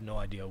 so I had no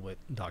idea what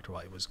Dr.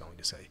 White was going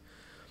to say.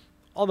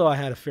 Although I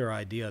had a fair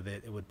idea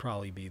that it would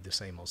probably be the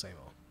same old, same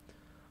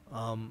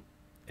old.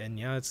 And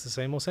yeah, it's the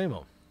same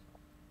old.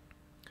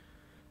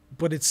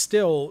 But it's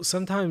still,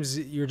 sometimes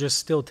you're just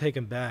still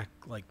taken back,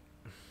 like,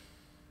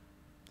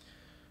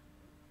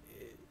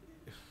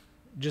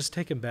 just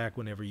taken back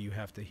whenever you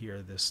have to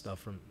hear this stuff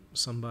from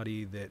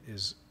somebody that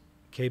is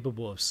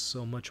capable of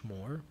so much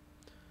more,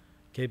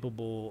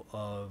 capable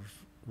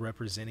of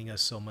representing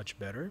us so much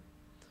better,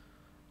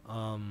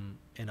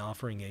 and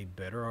offering a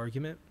better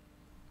argument.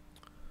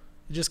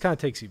 It just kind of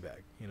takes you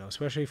back,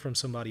 especially from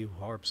somebody who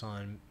harps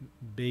on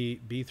be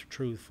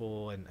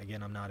truthful. And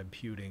again, I'm not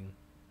imputing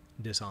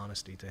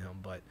dishonesty to him,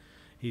 but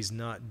he's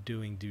not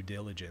doing due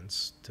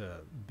diligence to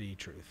be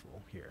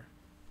truthful here,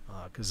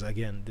 because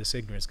again, this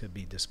ignorance could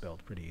be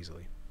dispelled pretty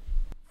easily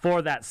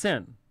for that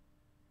sin.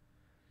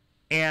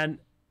 And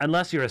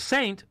unless you're a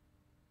saint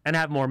and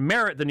have more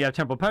merit than you have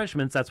temporal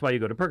punishments, that's why you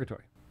go to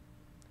purgatory.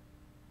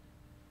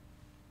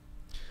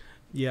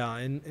 Yeah,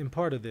 and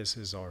part of this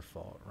is our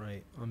fault,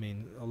 right? I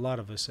mean, a lot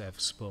of us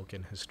have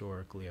spoken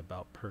historically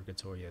about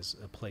purgatory as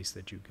a place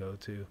that you go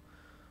to.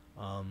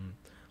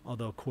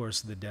 Although, of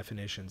course, the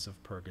definitions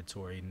of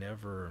purgatory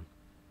never,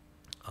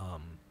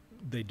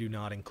 they do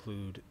not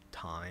include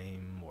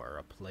time or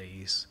a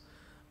place,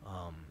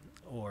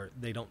 or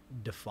they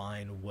don't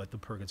define what the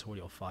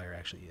purgatorial fire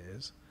actually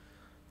is.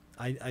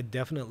 I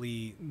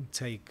definitely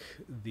take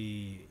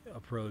the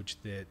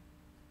approach that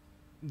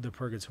the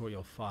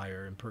purgatorial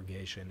fire and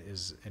purgation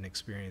is an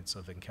experience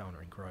of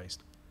encountering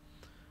Christ.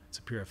 It's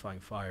a purifying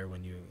fire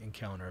when you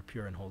encounter a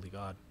pure and holy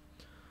God.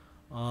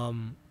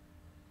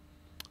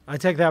 I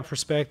take that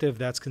perspective.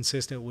 That's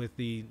consistent with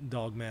the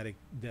dogmatic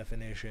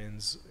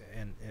definitions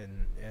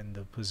and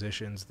the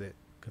positions that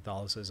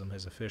Catholicism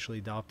has officially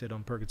adopted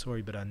on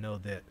purgatory. But I know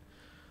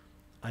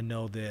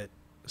that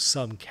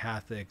some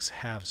Catholics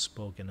have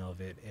spoken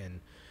of it in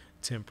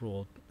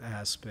temporal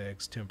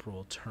aspects,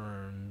 temporal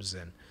terms,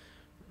 and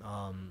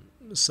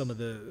some of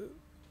the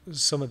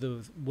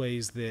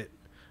ways that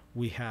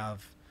we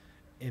have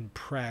in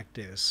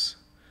practice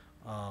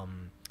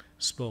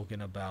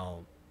spoken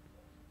about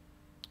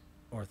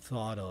or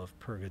thought of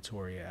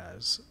purgatory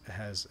as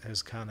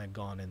has kind of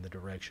gone in the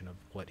direction of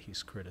what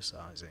he's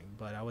criticizing.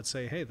 But I would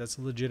say, hey, that's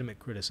a legitimate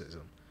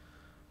criticism,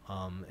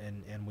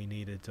 and we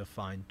needed to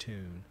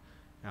fine-tune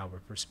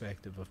our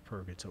perspective of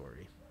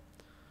purgatory.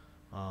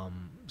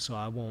 So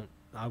I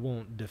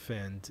won't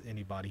defend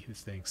anybody who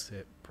thinks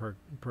that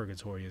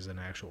purgatory is an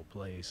actual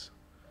place,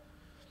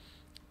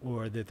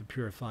 or that the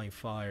purifying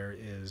fire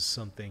is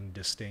something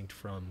distinct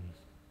from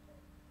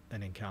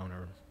an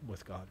encounter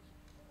with God.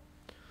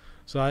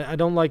 So I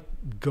don't like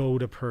go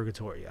to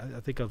purgatory. I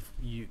think of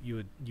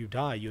you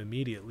die, you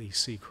immediately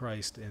see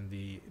Christ in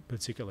the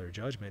particular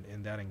judgment,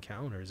 and that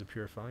encounter is a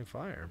purifying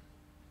fire.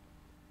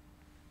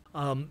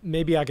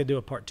 Maybe I could do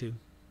a part 2.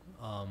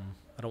 I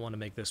don't want to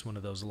make this one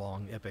of those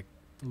long, epic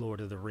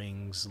Lord of the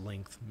Rings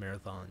length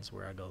marathons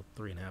where I go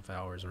 3.5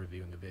 hours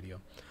reviewing a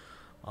video.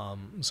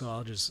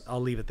 So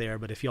I'll leave it there.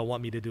 But if y'all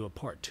want me to do a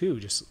part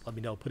 2, just let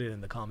me know. Put it in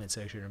the comment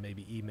section, or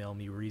maybe email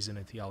me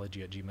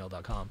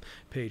reasonandtheology@gmail.com.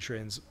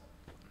 Patrons,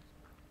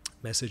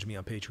 message me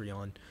on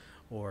Patreon,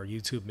 or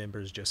YouTube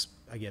members, just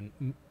again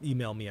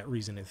email me at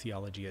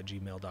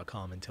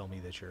reasonandtheology@gmail.com and tell me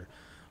that you're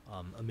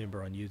a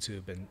member on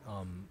YouTube, and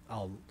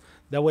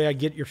that way I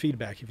get your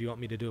feedback if you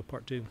want me to do a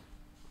part 2,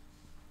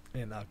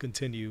 and I'll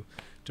continue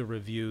to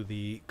review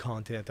the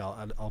content.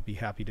 I'll be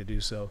happy to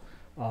do so.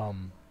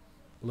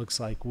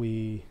 Looks like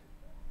we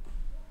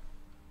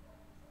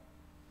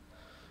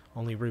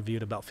only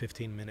reviewed about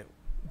 15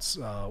 minutes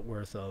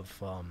worth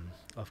of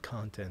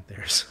content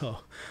there, so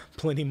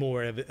plenty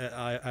more of it,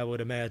 I would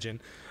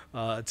imagine,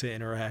 to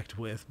interact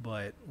with.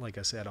 But like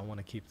I said, I want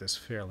to keep this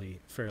fairly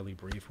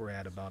brief. We're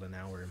at about an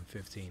hour and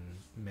 15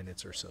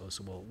 minutes or so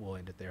we'll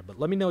end it there. But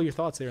let me know your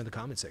thoughts there in the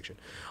comment section.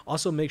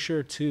 Also, make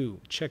sure to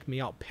check me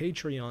out,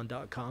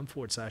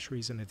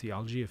 patreon.com/reason and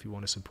theology, if you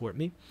want to support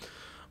me,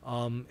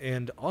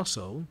 and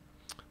also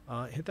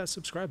hit that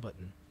subscribe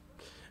button.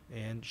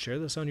 And share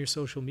this on your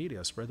social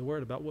media. Spread the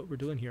word about what we're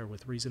doing here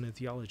with Reason and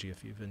Theology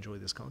if you've enjoyed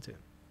this content.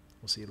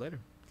 We'll see you later.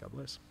 God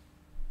bless.